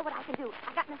chance to show what I can do.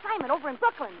 I got an assignment over in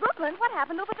Brooklyn. Brooklyn? What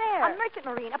happened over there? A merchant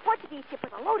marine, a Portuguese ship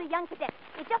with a load of young cadets.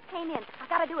 It just came in. I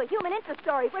got to do a human interest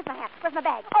story. Where's my hat? Where's my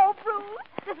bag? Oh, Bruce,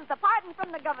 this is the pardon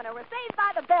from the governor. We're saved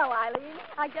by the bell, Eileen.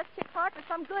 I guess Chick Clark was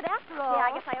some good after all. Yeah,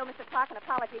 I guess I owe Mr. Clark an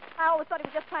apology. I always thought he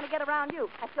was just trying to get around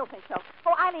you. I still think so.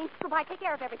 Oh, Eileen, goodbye. Take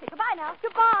care of everything. Goodbye now.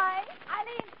 Goodbye.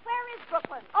 Eileen, where is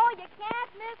Brooklyn? Oh, you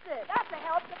can't miss it. That's a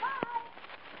help. Goodbye.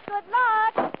 Good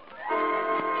luck.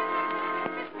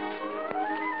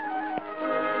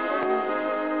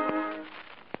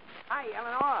 Hi,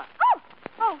 Eleanor.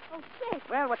 Oh, Chick.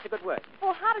 Well, what's the good word?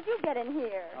 Oh, how did you get in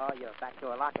here? Oh, your back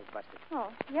door lock is busted.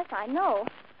 Oh, yes, I know.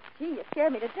 Gee, you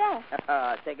scared me to death.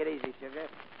 Take it easy, sugar.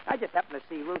 I just happened to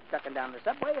see Ruth ducking down the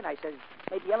subway, and I said,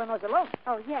 maybe Eleanor's alone.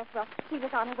 Oh, yes, well, she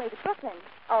was on her way to Brooklyn.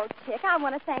 Oh, Chick, I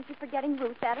want to thank you for getting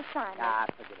Ruth that assignment. Ah,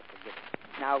 forget it.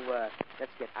 Now,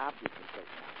 let's get our people first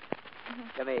now. Mm-hmm.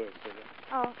 Come here, sugar.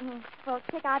 Oh, well,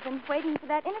 Chick, I've been waiting for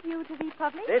that interview to be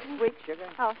published. This week, sugar.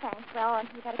 Oh, thanks. Well,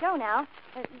 you gotta go now.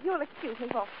 You'll excuse me,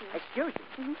 won't you? Excuse you?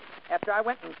 Mm-hmm. After I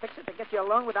went and fixed it to get you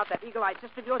alone without that eagle-eyed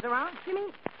sister of yours around? You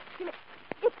mean,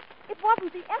 it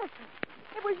wasn't the editor.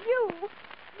 It was you.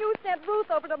 You sent Ruth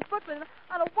over to Brooklyn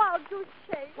on a wild goose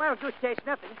chase. Wild goose chase,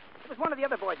 nothing. It was one of the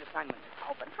other boys' assignments.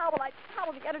 Oh, but how will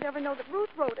the editor ever know that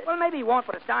Ruth wrote it? Well, maybe he won't,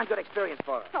 but it's darn good experience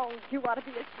for her. Oh, you ought to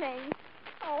be ashamed.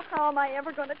 Oh, how am I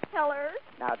ever going to tell her?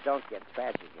 Now, don't get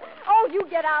spazzy, girl. Oh, you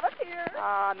get out of here.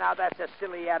 Oh, now that's a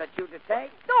silly attitude to take.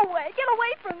 Go away. Get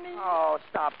away from me. Oh,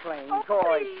 stop playing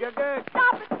coy, please. Sugar.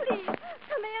 Stop it, please.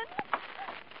 Come in.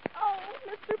 Oh,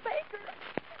 Mr. Baker.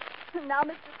 Now,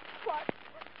 Mr. Clark,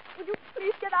 would you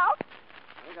please get out?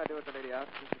 I think I'll do as the lady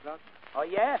asked, Mr. Clark. Oh,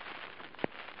 yes?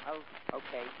 Oh,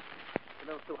 okay. It's a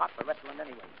little too hot for wrestling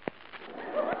anyway.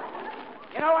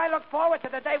 You know, I look forward to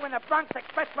the day when the Bronx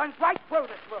Express runs right through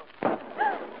this room.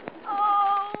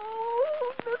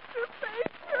 Oh, Mr.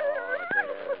 Baker.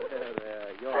 Oh,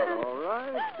 there. You're all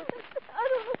right. I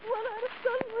don't know what I'd have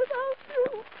done without you.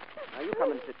 Now, you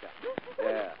come and sit down.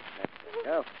 There. That's it.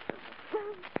 Oh.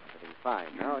 Everything's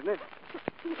fine now, isn't it?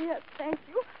 Yes, thank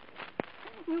you.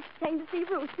 You came to see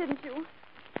Ruth, didn't you?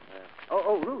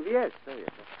 Ruth, yes. Oh, yes.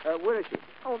 Where is she?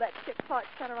 Oh, that Chick Clark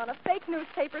sent her on a fake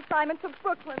newspaper assignment to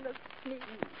Brooklyn this sneak.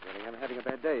 I'm having a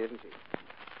bad day, isn't she?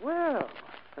 Well,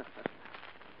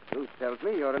 Ruth tells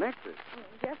me you're an actress.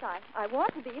 Yes, I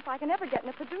want to be if I can ever get in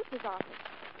a producer's office.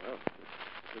 Well,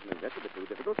 certainly that's a bit too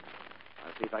difficult.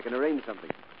 I'll see if I can arrange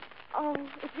something. Oh,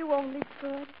 if you only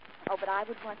could. Oh, but I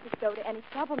would want to go to any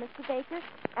trouble, Mr. Baker,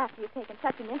 after you've taken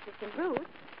such an interest in Ruth.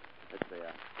 Let's say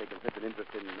I've taken such an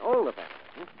interest in all the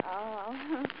family. Oh,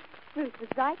 Ruth was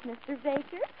right, Mr.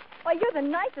 Baker. Why, you're the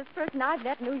nicest person I've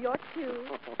met in New York,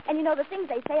 too. And you know, the things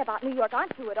they say about New York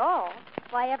aren't true at all.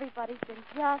 Why, everybody's been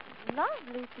just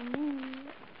lovely to me.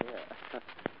 Yeah.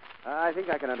 I think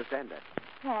I can understand that.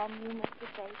 Can you, Mr.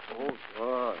 Baker? Oh,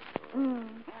 sure.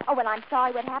 Oh, well, I'm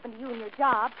sorry what happened to you and your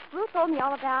job. Ruth told me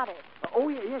all about it. Oh,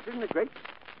 yes, isn't it great?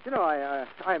 You know, I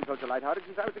am so lighthearted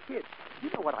since I was a kid. You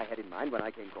know what I had in mind when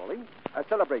I came calling? A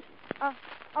celebration.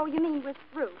 Oh, you mean with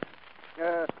Ruth?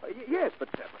 Yes, but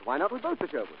why not with both the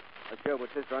Sherwoods? A Sherwood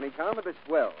sister on each arm and a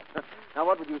swell. Now,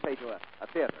 what would you say to a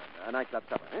theater, a nightclub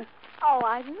supper, eh? Oh,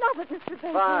 I love it, Mr.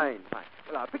 Baker. Fine.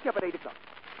 Well, I'll pick you up at 8 o'clock.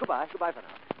 Goodbye for now.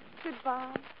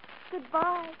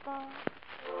 Goodbye, Bob.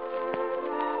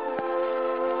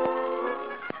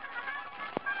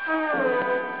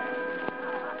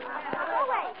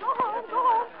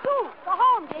 Go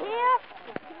home, do you hear?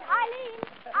 Eileen!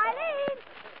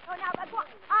 Oh, now,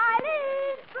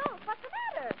 Eileen! Bruce, what's the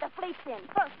matter? The fleet's in.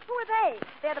 Who are they?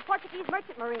 They're the Portuguese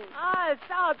merchant marines.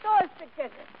 Ciao, todos.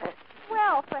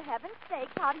 Well, for heaven's sake,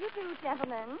 how do you do,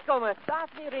 gentlemen? ¿Cómo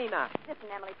estás, Irina? Listen,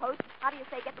 Emily Post, how do you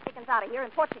say get the chickens out of here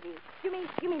in Portuguese? You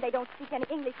mean they don't speak any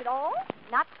English at all?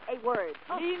 Not a word.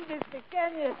 Lindes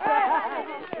pequeñas.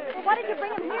 Well, what did you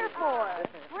bring them here for?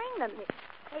 Bring them here?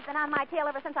 They've been on my tail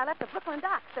ever since I left the Brooklyn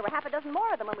docks. There were half a dozen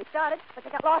more of them when we started, but they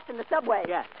got lost in the subway.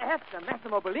 Yeah, that's the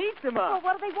Massimo Bellissimo. Well,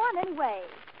 what do they want anyway?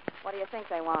 What do you think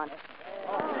they want?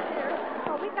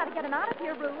 Oh, we've got to get them out of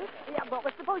here, Ruth. Yeah, well,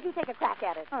 suppose you take a crack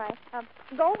at it. All right.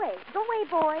 Go away. Go away,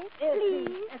 boys.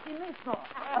 Please.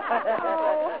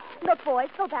 Oh, look, boys,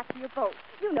 go back to your boat.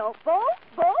 You know, boat?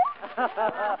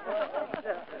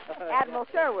 Admiral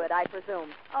Sherwood, I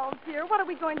presume. Oh, dear, what are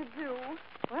we going to do?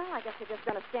 Well, I guess we're just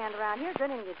going to stand around here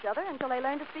grinning at each other until they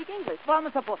learn to speak English.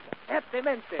 Vamos a posta.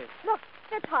 Evidentemente. Look,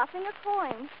 they're tossing a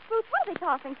coin. Ruth, what are they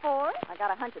tossing for? I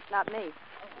got a hunch it's not me.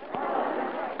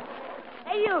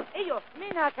 Hey, you.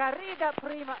 Mina carrera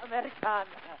prima americana.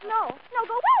 No,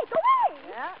 go away.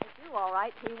 Yeah, it's you, all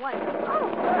right. He won.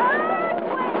 Oh,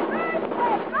 earthquake!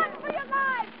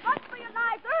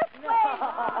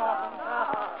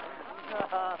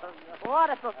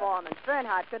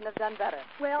 Earnhardt couldn't have done better.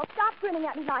 Well, stop grinning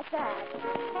at me like that.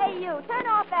 Hey, you, turn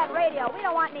off that radio. We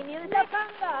don't want any music. La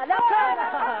Conga! La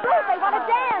Conga! Bruce, they want to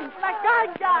dance. La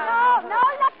Conga! No,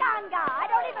 La Conga. I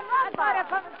don't even run for it.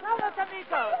 Vamos,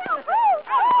 amigo. Hey,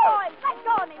 boys, let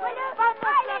go of me, will you?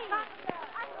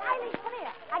 Eileen, come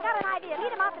here. I got an idea.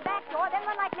 Lead them out the back door, then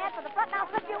run like mad for the front, and I'll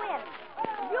slip you in.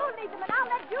 You lead them, and I'll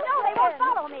let you. No, they won't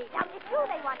follow me. Now, it's you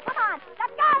they want. Come on. La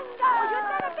Conga! Oh, you'd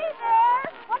better be there.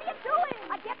 What are you doing?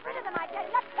 Get rid of them, I tell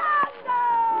you. La Conga!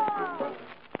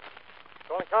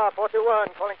 Calling car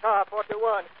 421. Calling car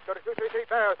 421. Go to 233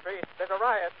 Barrow Street. There's a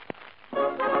riot.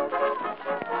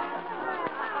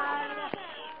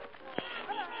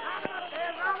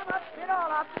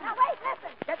 Now, wait,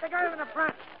 listen. Get the girl in the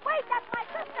front. Wait, that's my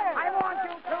sister. I warned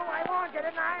you, too. I warned you,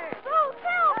 didn't I? Bruce,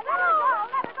 help! Let her go.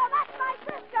 Let her go. That's my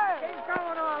sister. She's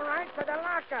going all right to the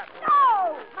lockup.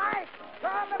 No! Mike,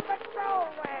 call the patrol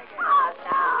wagon. Oh,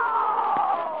 no!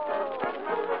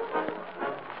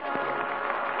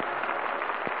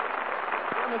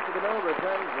 Mr. DeMille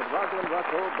returns with Rosalind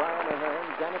Russell, Brian Ahern,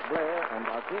 Janet Blair, and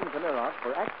Akeem Tamiroff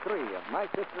for Act 3 of My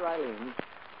Sister Eileen.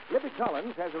 Libby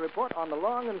Collins has a report on the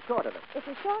long and short of it. It's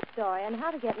a short story on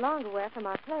how to get longer wear from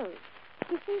our clothes.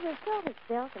 You see, we're short of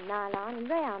silk and nylon and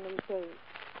rayon these days.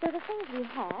 So the things we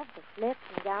have, the slips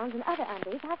and gowns and other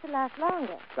undies, have to last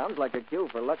longer. Sounds like a cue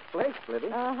for Lux Flakes, Libby.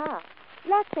 Uh-huh.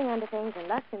 Luxing under things and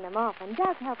luxing them often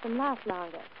does help them last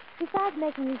longer, besides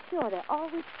making you sure they're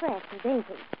always fresh and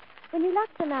dainty. When you lux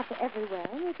them out to everywhere,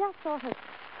 you just sort of,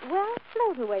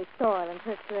 float away soil and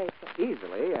perspiration.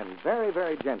 Easily and very,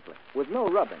 very gently, with no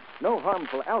rubbing, no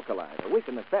harmful alkali to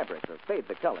weaken the fabric or fade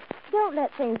the color. Don't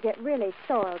let things get really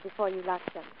soiled before you lux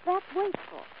them. That's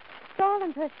wasteful. Soil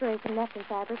and perspiration left in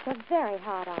fabrics are very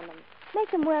hard on them.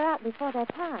 Make them wear out before their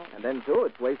time. And then, too,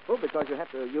 it's wasteful because you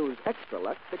have to use extra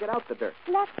Lux to get out the dirt.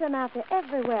 Lux them out to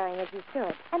every wearing as you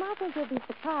should, and I think you'll be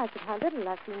surprised at how little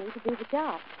Lux you need to do the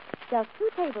job. Just 2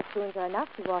 tablespoons are enough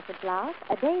to wash a blouse,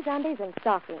 a day's undies, and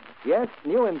stockings. Yes,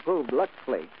 new improved Lux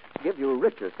Flakes give you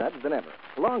richer suds than ever,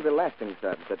 longer-lasting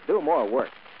suds that do more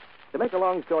work. To make a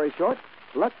long story short,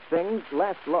 Lux things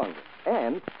last longer,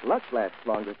 and Lux lasts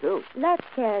longer, too. Lux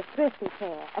Care is thrifty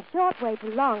care, a short way to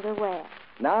longer wear.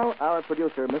 Now, our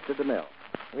producer, Mr. DeMille.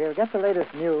 We'll get the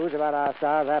latest news about our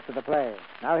stars after the play.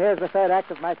 Now, here's the third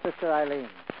act of My Sister Eileen,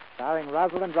 starring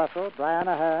Rosalind Russell, Brian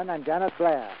Ahern, and Janet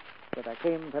Blair, with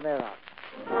Akeem Tamiroff.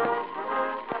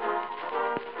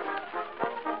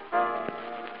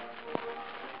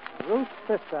 Ruth's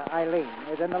sister, Eileen,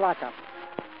 is in the lockup.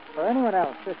 For anyone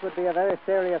else, this would be a very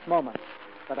serious moment,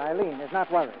 but Eileen is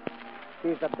not worried.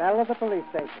 She's the belle of the police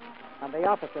station, and the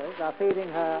officers are feeding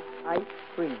her ice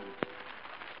cream.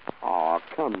 Oh,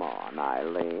 come on,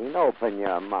 Eileen. Open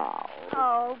your mouth.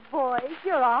 Oh, boys,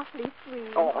 you're awfully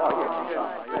sweet.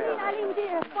 Eileen,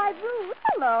 dear. Why, Ruth,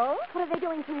 hello. What are they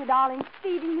doing to you, darling?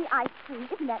 Feeding me ice cream.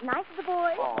 Isn't that nice of the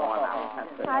boys?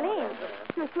 Eileen,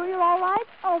 you're sure you're all right?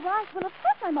 All right. Well, of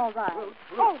course I'm all right.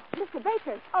 Oh, Mr.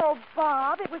 Baker. Oh,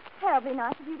 Bob, it was terribly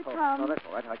nice of you to come. Oh, that's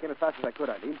all right. I came as fast as I could,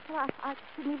 Eileen. Well, I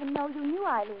didn't even know you knew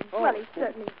Eileen. Oh. Well, he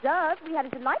certainly does. We had a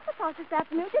delightful talk this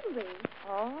afternoon, didn't we?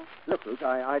 Oh? Look, Ruth,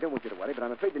 I don't want you to worry, but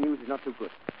I'm afraid the news is not too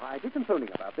good. I did some phoning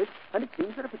about this, and it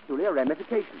seems there are peculiar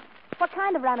ramifications. What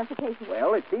kind of ramifications?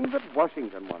 Well, it seems that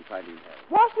Washington wants Eileen held.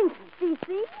 Washington,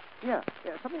 D.C.? Yeah,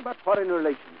 something about foreign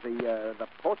relations, the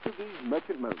Portuguese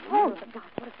merchant marine. Oh, my gosh,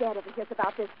 what if Dad ever hears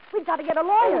about this? We've got to get a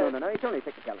lawyer. No, it's only a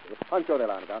technicality. I'm sure they'll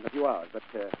iron it out in a few hours, but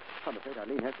I'm afraid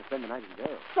Eileen has to spend the night in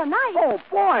jail. Tonight? Oh,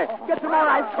 boy! Get some more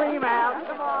ice cream, Al.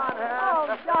 Come on, Al.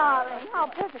 Oh, darling, how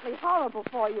perfectly horrible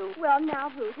for you. Well, now,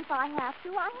 Ruth, if I have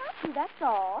to, I have to, that's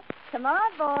all. Come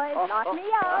on, boys, knock me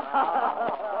up.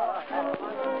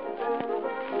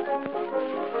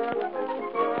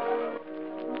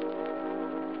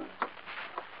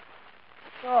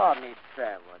 Oh, Miss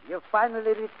Trevor, you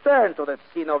finally returned to the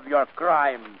scene of your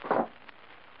crime.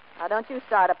 Now, don't you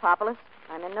start, Apopolis.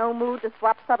 I'm in no mood to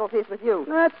swap subtleties with you.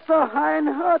 Not so high and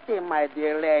haughty, my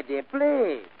dear lady,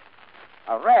 please.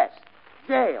 Arrest.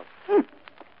 Jail.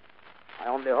 I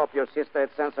only hope your sister had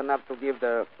sense enough to give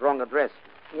the wrong address.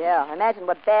 Yeah, imagine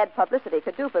what bad publicity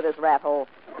could do for this rat hole.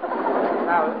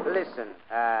 Now, listen.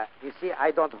 You see, I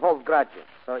don't hold grudges.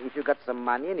 So if you got some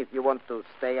money and if you want to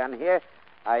stay on here,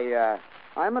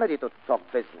 I'm ready to talk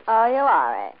business. Oh, you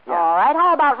are, eh? Yeah. All right,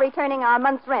 how about returning our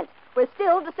month's rent? We're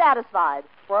still dissatisfied.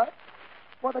 What?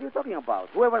 What are you talking about?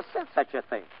 Whoever said such a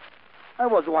thing? I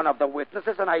was one of the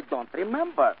witnesses, and I don't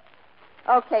remember.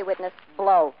 Okay, witness,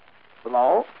 blow.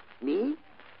 Blow? Me?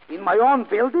 In my own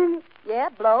building? Yeah,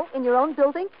 blow. In your own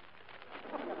building?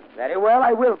 Very well,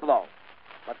 I will blow.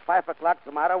 But 5 o'clock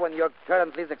tomorrow, when your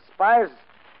current lease expires,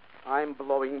 I'm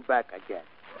blowing back again.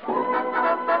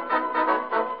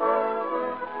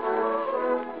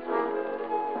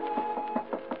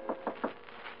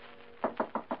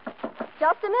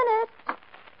 Just a minute.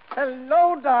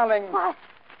 Hello, darling.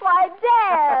 Why,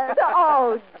 Dad.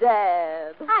 Oh,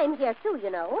 Dad. I'm here, too, you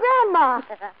know. Grandma.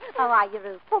 How are you,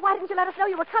 Ruth? Well, why didn't you let us know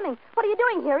you were coming? What are you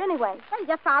doing here, anyway? Well,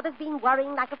 your father's been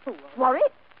worrying like a fool.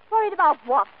 Worried? Worried about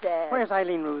what, Dad? Where's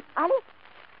Eileen, Ruth? Eileen?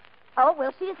 Oh,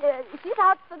 well, she's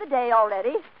out for the day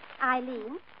already.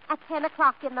 Eileen, at 10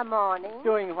 o'clock in the morning.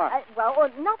 Doing what?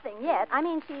 Nothing yet. I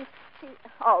mean, she...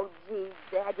 Oh, gee,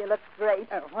 Dad, you look great.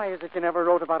 Why is it you never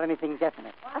wrote about anything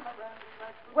definite?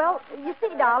 Well, you see,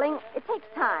 darling, it takes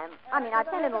time. I mean, I've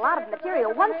sent in a lot of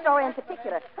material, one story in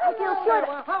particular. I feel sure that...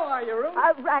 Well, how are you, Ruth?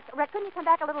 Rack, couldn't you come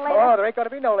back a little later? Oh, there ain't going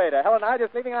to be no later. Helen and I are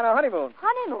just leaving on our honeymoon.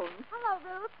 Honeymoon? Hello,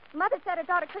 Ruth. Mother said her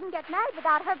daughter couldn't get married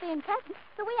without her being present,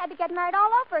 so we had to get married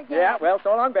all over again. Yeah, well,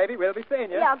 so long, baby. We'll be seeing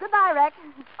you. Yeah, goodbye, Rex.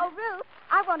 Oh, Ruth,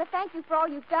 I want to thank you for all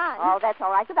you've done. Oh, that's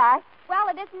all right. Goodbye. Well,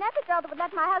 it isn't every girl that would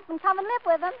let my husband come and live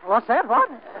with him. What's that? What?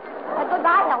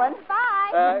 Goodbye, Helen.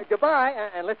 Bye. Goodbye.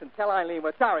 And listen, tell Eileen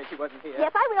we're sorry she wasn't here.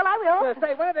 Yes, I will.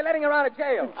 Say, when are they letting her out of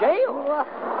jail? Jail?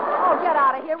 Oh, get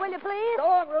out of here, will you, please? Go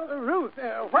on, Ruth.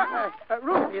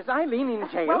 Ruth, is Eileen in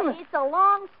jail? Well, it's a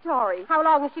long story. How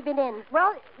long has she been in?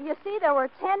 Well, you see, there were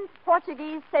 10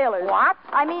 Portuguese sailors. What?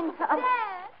 I mean... Dad!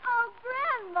 Oh,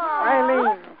 Grandma!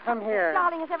 Eileen, come here.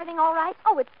 Darling, is everything all right?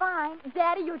 Oh, it's fine.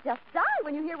 Daddy, you'll just die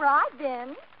when you hear where I've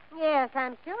been. Yes,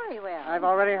 I'm sure he will. I've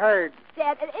already heard.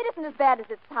 Dad, it isn't as bad as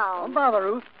it Don't sounds. bother,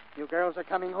 Ruth. You girls are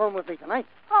coming home with me tonight.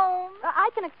 Home? I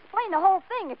can explain the whole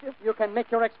thing if you... You can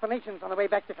make your explanations on the way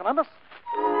back to Columbus.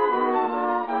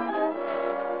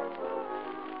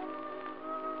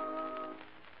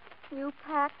 You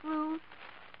packed, Ruth?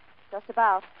 Just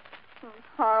about.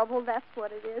 Horrible, that's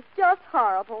what it is. Just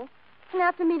horrible. And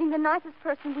after meeting the nicest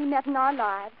person we met in our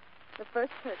lives, the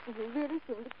first person who really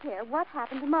seemed to care what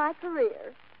happened to my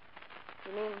career.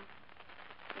 You mean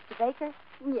Mr. Baker?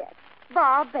 Yes,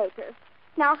 Bob Baker.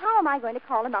 Now, how am I going to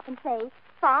call him up and say,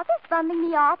 Father's bundling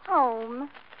me off home?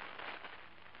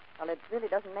 Well, it really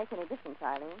doesn't make any difference,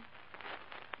 Eileen.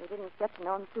 We didn't get to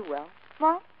know him too well.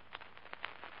 What?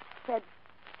 Said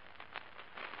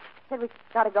we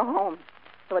got to go home,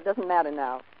 so it doesn't matter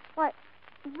now. Why,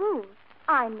 Ruth,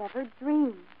 I never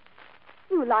dreamed.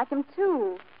 You like him,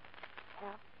 too.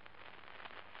 Well,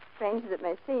 strange as it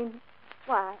may seem,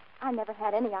 why, I never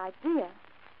had any idea.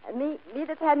 And me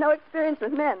that's had no experience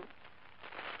with men.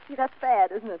 See, that's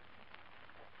bad, isn't it?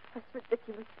 That's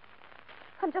ridiculous.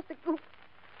 I'm just a goof.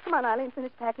 Come on, Eileen,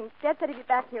 finish packing. Dad said he'd be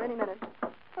back here any minute.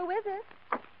 Who is it?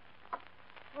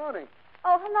 Morning.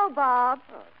 Oh, hello, Bob.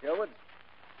 Oh, Sherwood.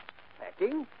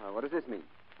 Packing? What does this mean?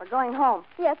 We're going home.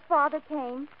 Yes, Father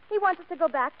came. He wants us to go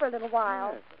back for a little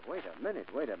while. Yes, but wait a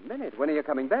minute. When are you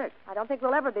coming back? I don't think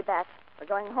we'll ever be back. We're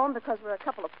going home because we're a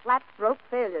couple of flat-broke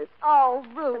failures. Oh,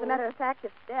 Ruth. As a matter of fact,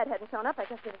 if Dad hadn't shown up, I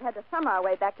guess we'd have had to sum our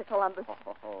way back to Columbus.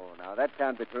 Oh, now that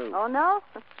can't be true. Oh, no?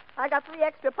 I got 3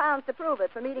 extra pounds to prove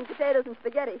it from eating potatoes and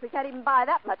spaghetti. We can't even buy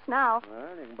that much now.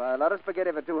 Well, you can buy a lot of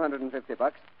spaghetti for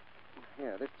 $250.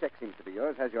 Here, this check seems to be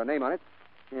yours. Has your name on it.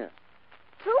 Here.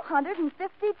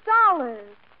 $250.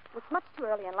 It's much too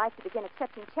early in life to begin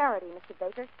accepting charity, Mr.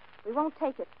 Baker. We won't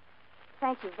take it.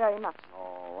 Thank you very much.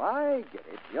 Oh, I get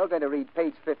it. You're going to read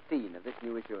page 15 of this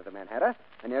new issue of the Manhattan,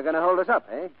 and you're going to hold us up,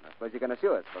 eh? I suppose you're going to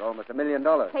sue us for almost $1 million.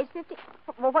 Page 15?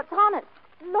 Well, what's on it?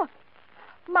 Look.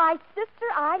 My Sister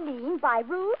Eileen by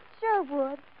Ruth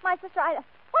Sherwood. My Sister Eileen.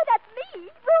 Why, that's me.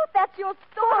 Ruth, that's your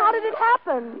story. How did it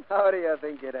happen? How do you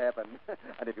think it happened?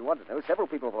 And if you want to know, several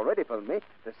people have already phoned me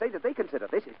to say that they consider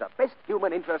this is the best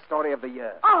human interest story of the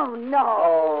year. Oh, no.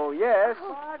 Oh, yes.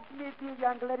 Pardon me,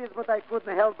 young ladies, but I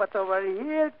couldn't help but over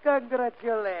here.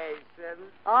 Congratulations.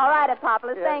 All right,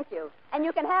 Apopolis, Yes. thank you. And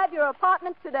you can have your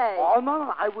apartment today. Oh,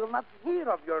 no, I will not hear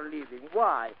of your leaving.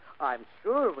 Why? I'm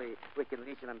sure we can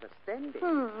reach an understanding.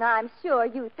 I'm sure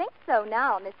you think so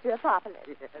now, Mr. Apopolis.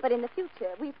 Yes. But in the future,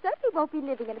 we certainly won't be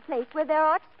living in a place where there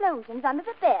are explosions under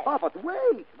the bed. Oh, but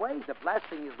wait. The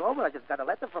blasting is over. I just got a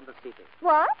letter from the city.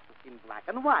 What? In black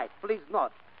and white. Please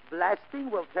note, blasting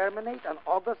will terminate on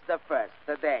August the 1st,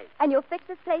 today. And you'll fix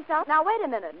this place up? Now, wait a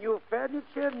minute. New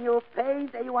furniture, new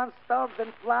paint, A1 stoves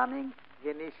and plumbing,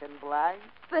 Venetian blinds.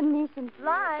 Venetian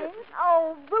blinds?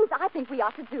 Oh, Ruth, I think we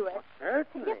ought to do it.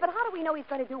 Certainly. Yes, but how do we know he's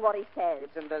going to do what he says?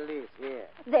 It's in the list here.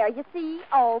 There, you see?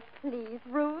 Oh, please,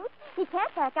 Ruth. He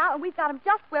can't back out, and we've got him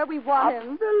just where we want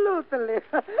him. Absolutely.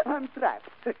 I'm trapped.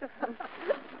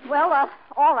 Well,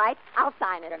 all right. I'll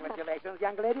sign it. Congratulations,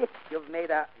 young lady. You've made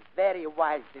a very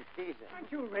wise decision.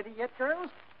 Aren't you ready yet, girls?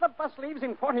 The bus leaves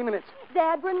in 40 minutes.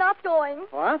 Dad, we're not going.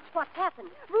 What? What happened?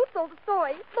 Ruth told a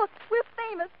story. Look, we're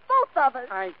famous, both of us.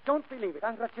 I don't believe it.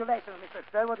 Congratulations, Mr.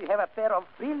 Sherwood. You have a pair of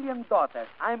brilliant daughters.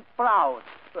 I'm proud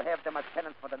to have them as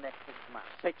tenants for the next 6 months.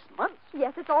 6 months?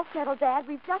 Yes, it's all settled, Dad.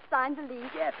 We've just signed the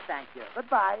lease. Yes, thank you.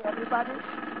 Goodbye, everybody.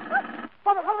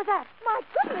 What was that? My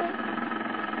goodness.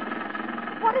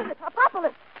 What is it?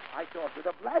 Apocalypse. I told you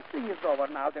the blasting is over.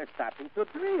 Now they're starting to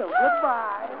drill.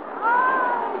 Goodbye.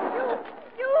 Oh,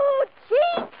 you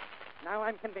cheat! Now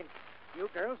I'm convinced. You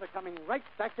girls are coming right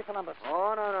back to Columbus.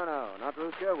 Oh, no. Not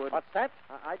Ruth Sherwood. What's that?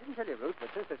 I didn't tell you, Ruth, but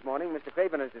since this morning, Mr.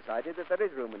 Craven has decided that there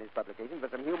is room in his publication for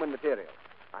some human material.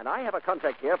 And I have a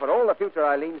contract here for all the future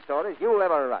Eileen stories you'll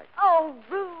ever write. Oh,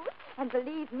 Ruth. And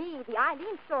believe me, the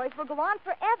Eileen stories will go on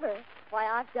forever. Why,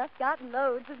 I've just got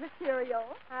loads of material.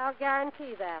 I'll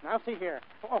guarantee that. Now, see here.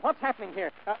 Oh, what's happening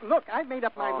here? Look, I've made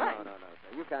up my mind. No,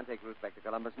 sir. You can't take Ruth back to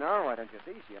Columbus now. Why don't you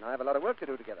see? She and I have a lot of work to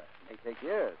do together. It may take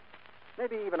years.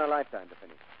 Maybe even a lifetime to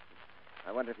finish.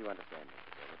 I wonder if you understand,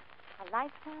 Mr. David. A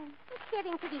lifetime? It's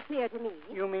getting pretty clear to me.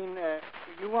 You mean,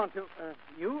 you want to,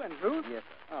 you and Ruth? Yes,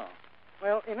 sir. Oh.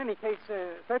 Well, in any case,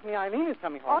 certainly Eileen is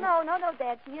coming Oh, home. no,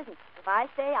 Dad, she isn't. If I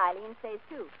stay, Eileen stays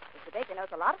too. Mr. Baker knows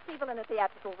a lot of people in the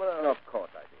theatrical world. Of course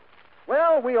I do.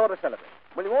 Well, we ought to celebrate.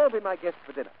 Will you all be my guests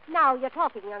for dinner? Now you're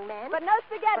talking, young man. But no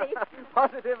spaghetti.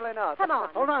 Positively not. Come on.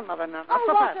 Hold on, Mother. Not Oh,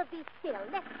 so fast. Walter, be still.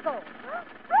 Let's go.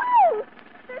 Ruth!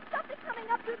 There's something coming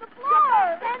up through the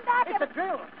floor. Stand back. It's a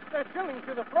drill. They're drilling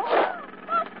through the floor.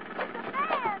 Look, it's a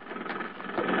man.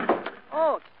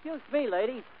 Oh, excuse me,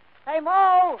 lady. Hey,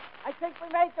 Mo, I think we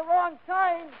made the wrong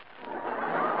turn.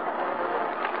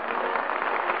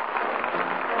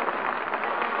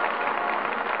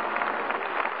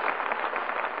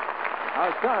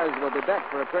 Our stars will be back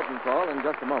for a curtain call in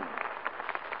just a moment.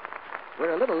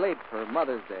 We're a little late for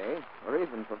Mother's Day, or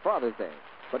even for Father's Day.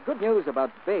 But good news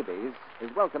about babies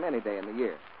is welcome any day in the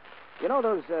year. You know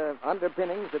those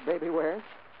underpinnings that baby wears?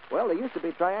 Well, they used to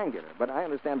be triangular, but I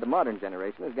understand the modern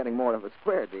generation is getting more of a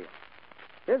square deal.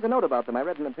 Here's a note about them I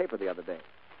read in the paper the other day.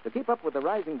 To keep up with the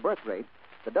rising birth rate,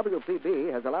 the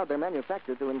WPB has allowed their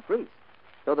manufacture to increase,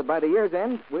 so that by the year's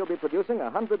end, we'll be producing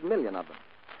 100 million of them.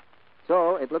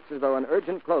 So it looks as though an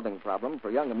urgent clothing problem for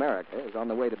young America is on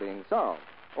the way to being solved,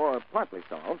 or partly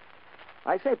solved.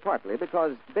 I say partly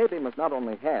because baby must not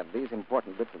only have these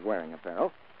important bits of wearing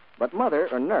apparel, but mother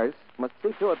or nurse must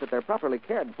see to it that they're properly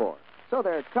cared for, so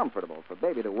they're comfortable for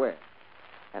baby to wear.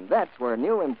 And that's where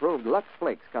new improved Lux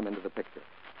Flakes come into the picture.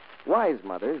 Wise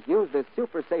mothers use this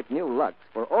super safe new Lux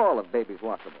for all of baby's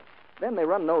washables. Then they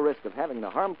run no risk of having the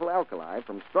harmful alkali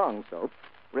from strong soap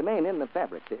remain in the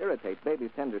fabric to irritate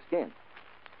baby's tender skin.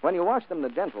 When you wash them the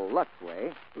gentle Lux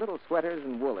way, little sweaters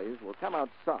and woolies will come out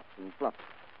soft and fluffy.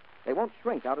 They won't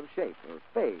shrink out of shape or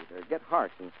fade or get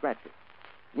harsh and scratchy.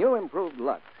 New improved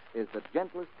Lux is the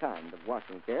gentlest kind of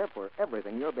washing care for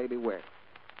everything your baby wears.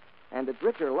 And its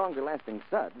richer, longer-lasting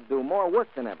suds do more work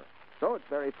than ever, so it's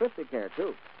very thrifty care,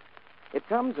 too. It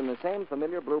comes in the same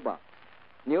familiar blue box.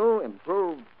 New,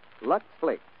 improved Lux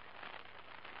Flakes.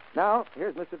 Now,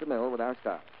 here's Mr. DeMille with our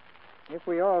stars. If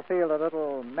we all feel a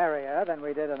little merrier than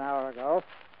we did an hour ago,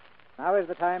 now is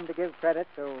the time to give credit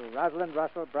to Rosalind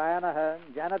Russell, Brian Ahern,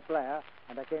 Janet Blair,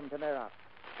 and Akim Tamirov.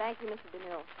 Thank you, Mr.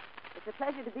 DeMille. It's a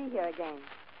pleasure to be here again.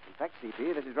 In fact,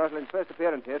 C.B., this is Rosalind's first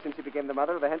appearance here since she became the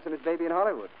mother of the handsomest baby in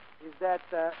Hollywood. Is that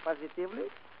positively?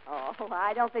 Oh,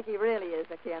 I don't think he really is,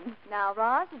 Akim. Now,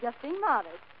 Ross, you're just being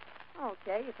modest.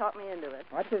 Okay, you talked me into it.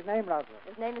 What's his name, Rosalind?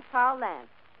 His name is Carl Lance.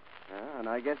 And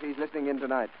I guess he's listening in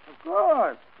tonight. Of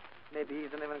course. Maybe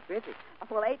he's an even critic.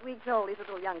 Well, 8 weeks old. He's a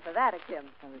little young for that, Akim.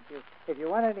 And if you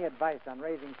want any advice on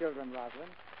raising children,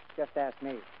 Rosalind, just ask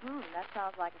me. That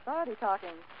sounds like authority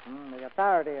talking. The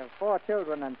authority of 4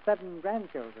 children and 7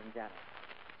 grandchildren, Janet.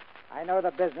 I know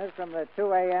the business from the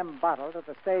 2 a.m. bottle to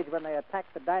the stage when they attack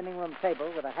the dining room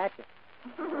table with a hatchet.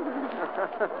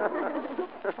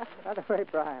 By the way,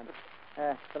 Brian,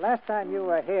 the last time you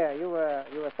were here, you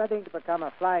were studying to become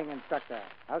a flying instructor.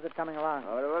 How's it coming along?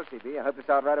 Oh, well, C.B., I hope to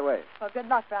start right away. Well, good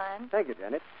luck, Brian. Thank you,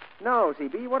 Janet. Now,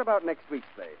 C.B., what about next week's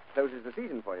play? Closes the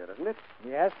season for you, doesn't it?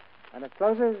 Yes, and it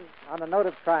closes on a note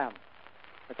of triumph,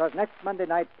 because next Monday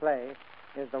night's play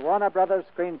is the Warner Brothers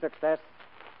screen success,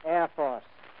 Air Force.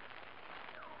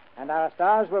 And our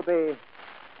stars will be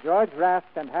George Raft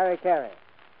and Harry Carey.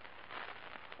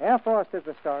 Air Force is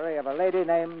the story of a lady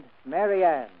named Mary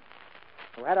Ann,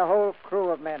 who had a whole crew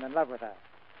of men in love with her.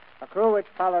 A crew which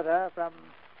followed her from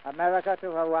America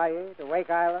to Hawaii, to Wake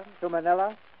Island, to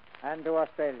Manila, and to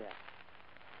Australia.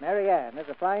 Mary Ann is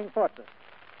a flying fortress,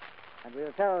 and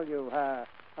we'll tell you her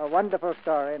wonderful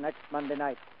story next Monday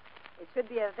night. It should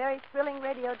be a very thrilling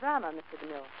radio drama, Mr.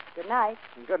 DeMille. Good night.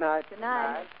 Good night. Good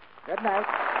night. Good night.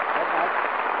 Good night.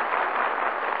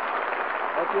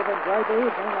 Hope you've enjoyed the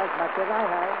evening as much as I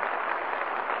have.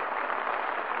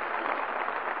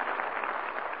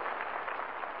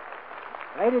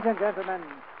 Ladies and gentlemen,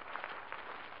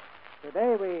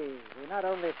 today we not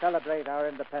only celebrate our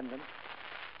independence,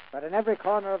 but in every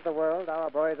corner of the world,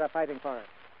 our boys are fighting for it.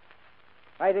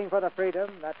 Fighting for the freedom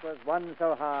that was won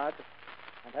so hard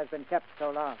and has been kept so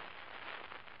long.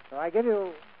 So I give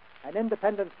you an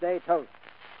Independence Day toast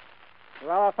to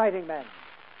our fighting men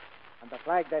and the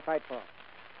flag they fight for.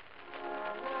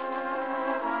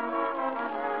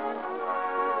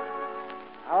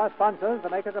 Our sponsors, the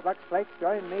makers of Lux Flakes,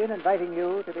 join me in inviting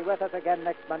you to be with us again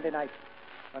next Monday night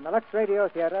when the Lux Radio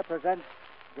Theater presents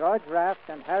George Raft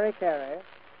and Harry Carey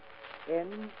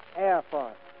in Air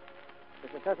Force.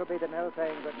 This is Cecil B. DeMille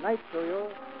saying good night to you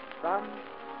from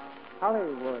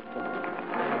Hollywood.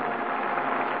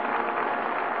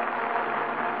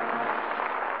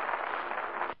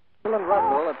 Rosalind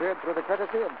Russell appeared through the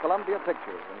courtesy of Columbia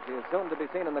Pictures, and she is soon to be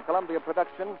seen in the Columbia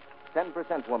production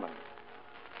 10% Woman.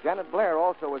 Janet Blair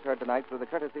also was heard tonight through the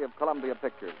courtesy of Columbia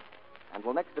Pictures, and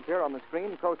will next appear on the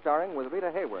screen co-starring with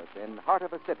Rita Hayworth in Heart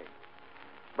of a City.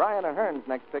 Brian Ahern's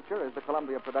next picture is the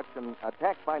Columbia production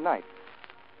Attack by Night.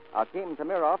 Akim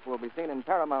Tamirov will be seen in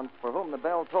Paramount's For Whom the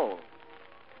Bell Tolls.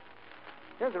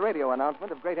 Here's a radio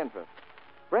announcement of great interest.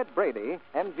 Fred Brady,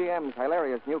 MGM's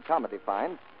hilarious new comedy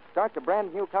find, starts a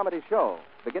brand new comedy show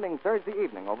beginning Thursday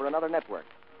evening over another network.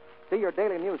 See your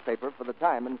daily newspaper for the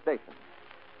time and station.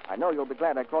 I know you'll be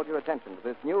glad I called your attention to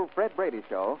this new Fred Brady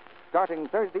show starting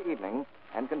Thursday evening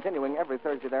and continuing every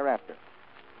Thursday thereafter.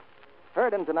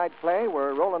 Heard in tonight's play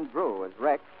were Roland Drew as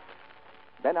Rex,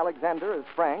 Ben Alexander as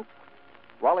Frank,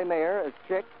 Wally Mayer as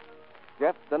Chick,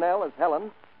 Jeff Donnell as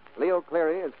Helen, Leo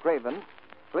Cleary as Craven,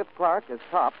 Cliff Clark as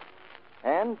Top,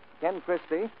 and Ken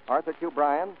Christie, Arthur Q.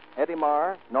 Bryan, Eddie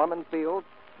Marr, Norman Fields,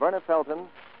 Verna Felton,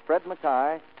 Fred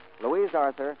Mackay, Louise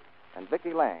Arthur, and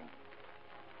Vicki Lang.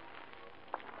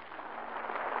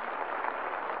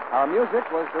 Our music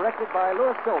was directed by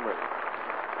Louis Silvers.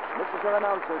 This is your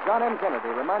announcer, John M. Kennedy,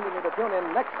 reminding you to tune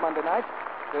in next Monday night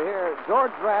to hear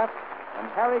George Raft and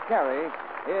Harry Carey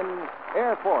in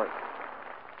Air Force.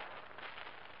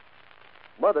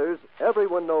 Mothers,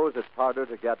 everyone knows it's harder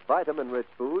to get vitamin-rich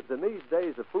foods in these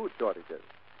days of food shortages.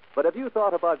 But have you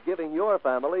thought about giving your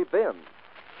family Bims?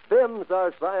 Bims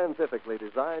are scientifically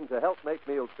designed to help make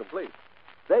meals complete.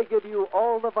 They give you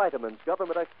all the vitamins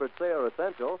government experts say are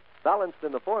essential, balanced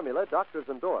in the formula doctors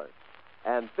endorse.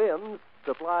 And Bims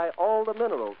supply all the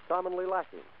minerals commonly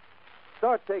lacking.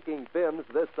 Start taking Bims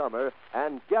this summer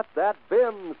and get that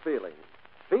Bims feeling.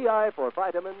 BI for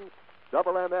vitamins,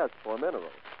 double MS for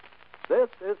minerals. This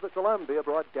is the Columbia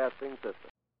Broadcasting System.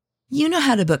 You know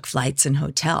how to book flights and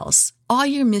hotels. All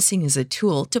you're missing is a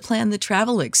tool to plan the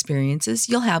travel experiences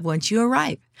you'll have once you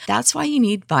arrive. That's why you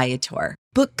need Viator.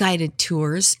 Book guided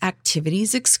tours,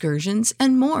 activities, excursions,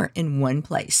 and more in one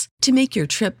place to make your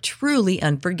trip truly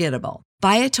unforgettable.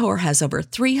 Viator has over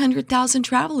 300,000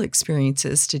 travel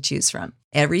experiences to choose from.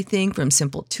 Everything from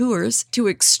simple tours to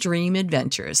extreme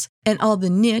adventures and all the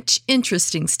niche,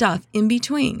 interesting stuff in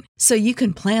between. So you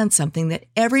can plan something that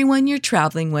everyone you're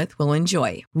traveling with will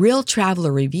enjoy. Real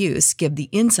traveler reviews give the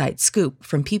inside scoop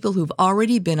from people who've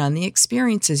already been on the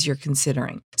experiences you're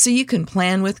considering. So you can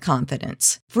plan with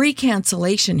confidence. Free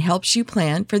cancellation helps you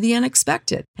plan for the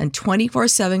unexpected. And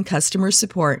 24/7 customer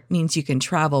support means you can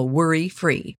travel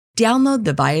worry-free. Download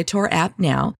the Viator app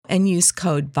now and use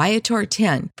code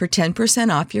Viator10 for 10%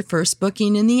 off your first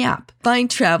booking in the app. Find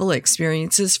travel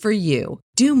experiences for you.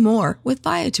 Do more with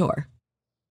Viator.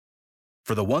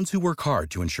 For the ones who work hard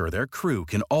to ensure their crew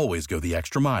can always go the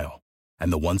extra mile,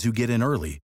 and the ones who get in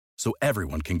early so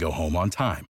everyone can go home on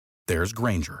time, there's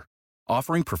Grainger,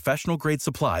 offering professional-grade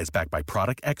supplies backed by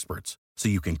product experts so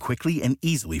you can quickly and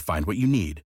easily find what you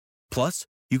need. Plus,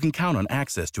 you can count on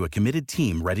access to a committed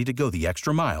team ready to go the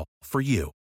extra mile for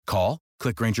you. Call,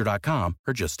 click Grainger.com,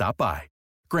 or just stop by.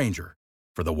 Grainger,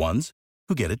 for the ones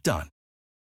who get it done.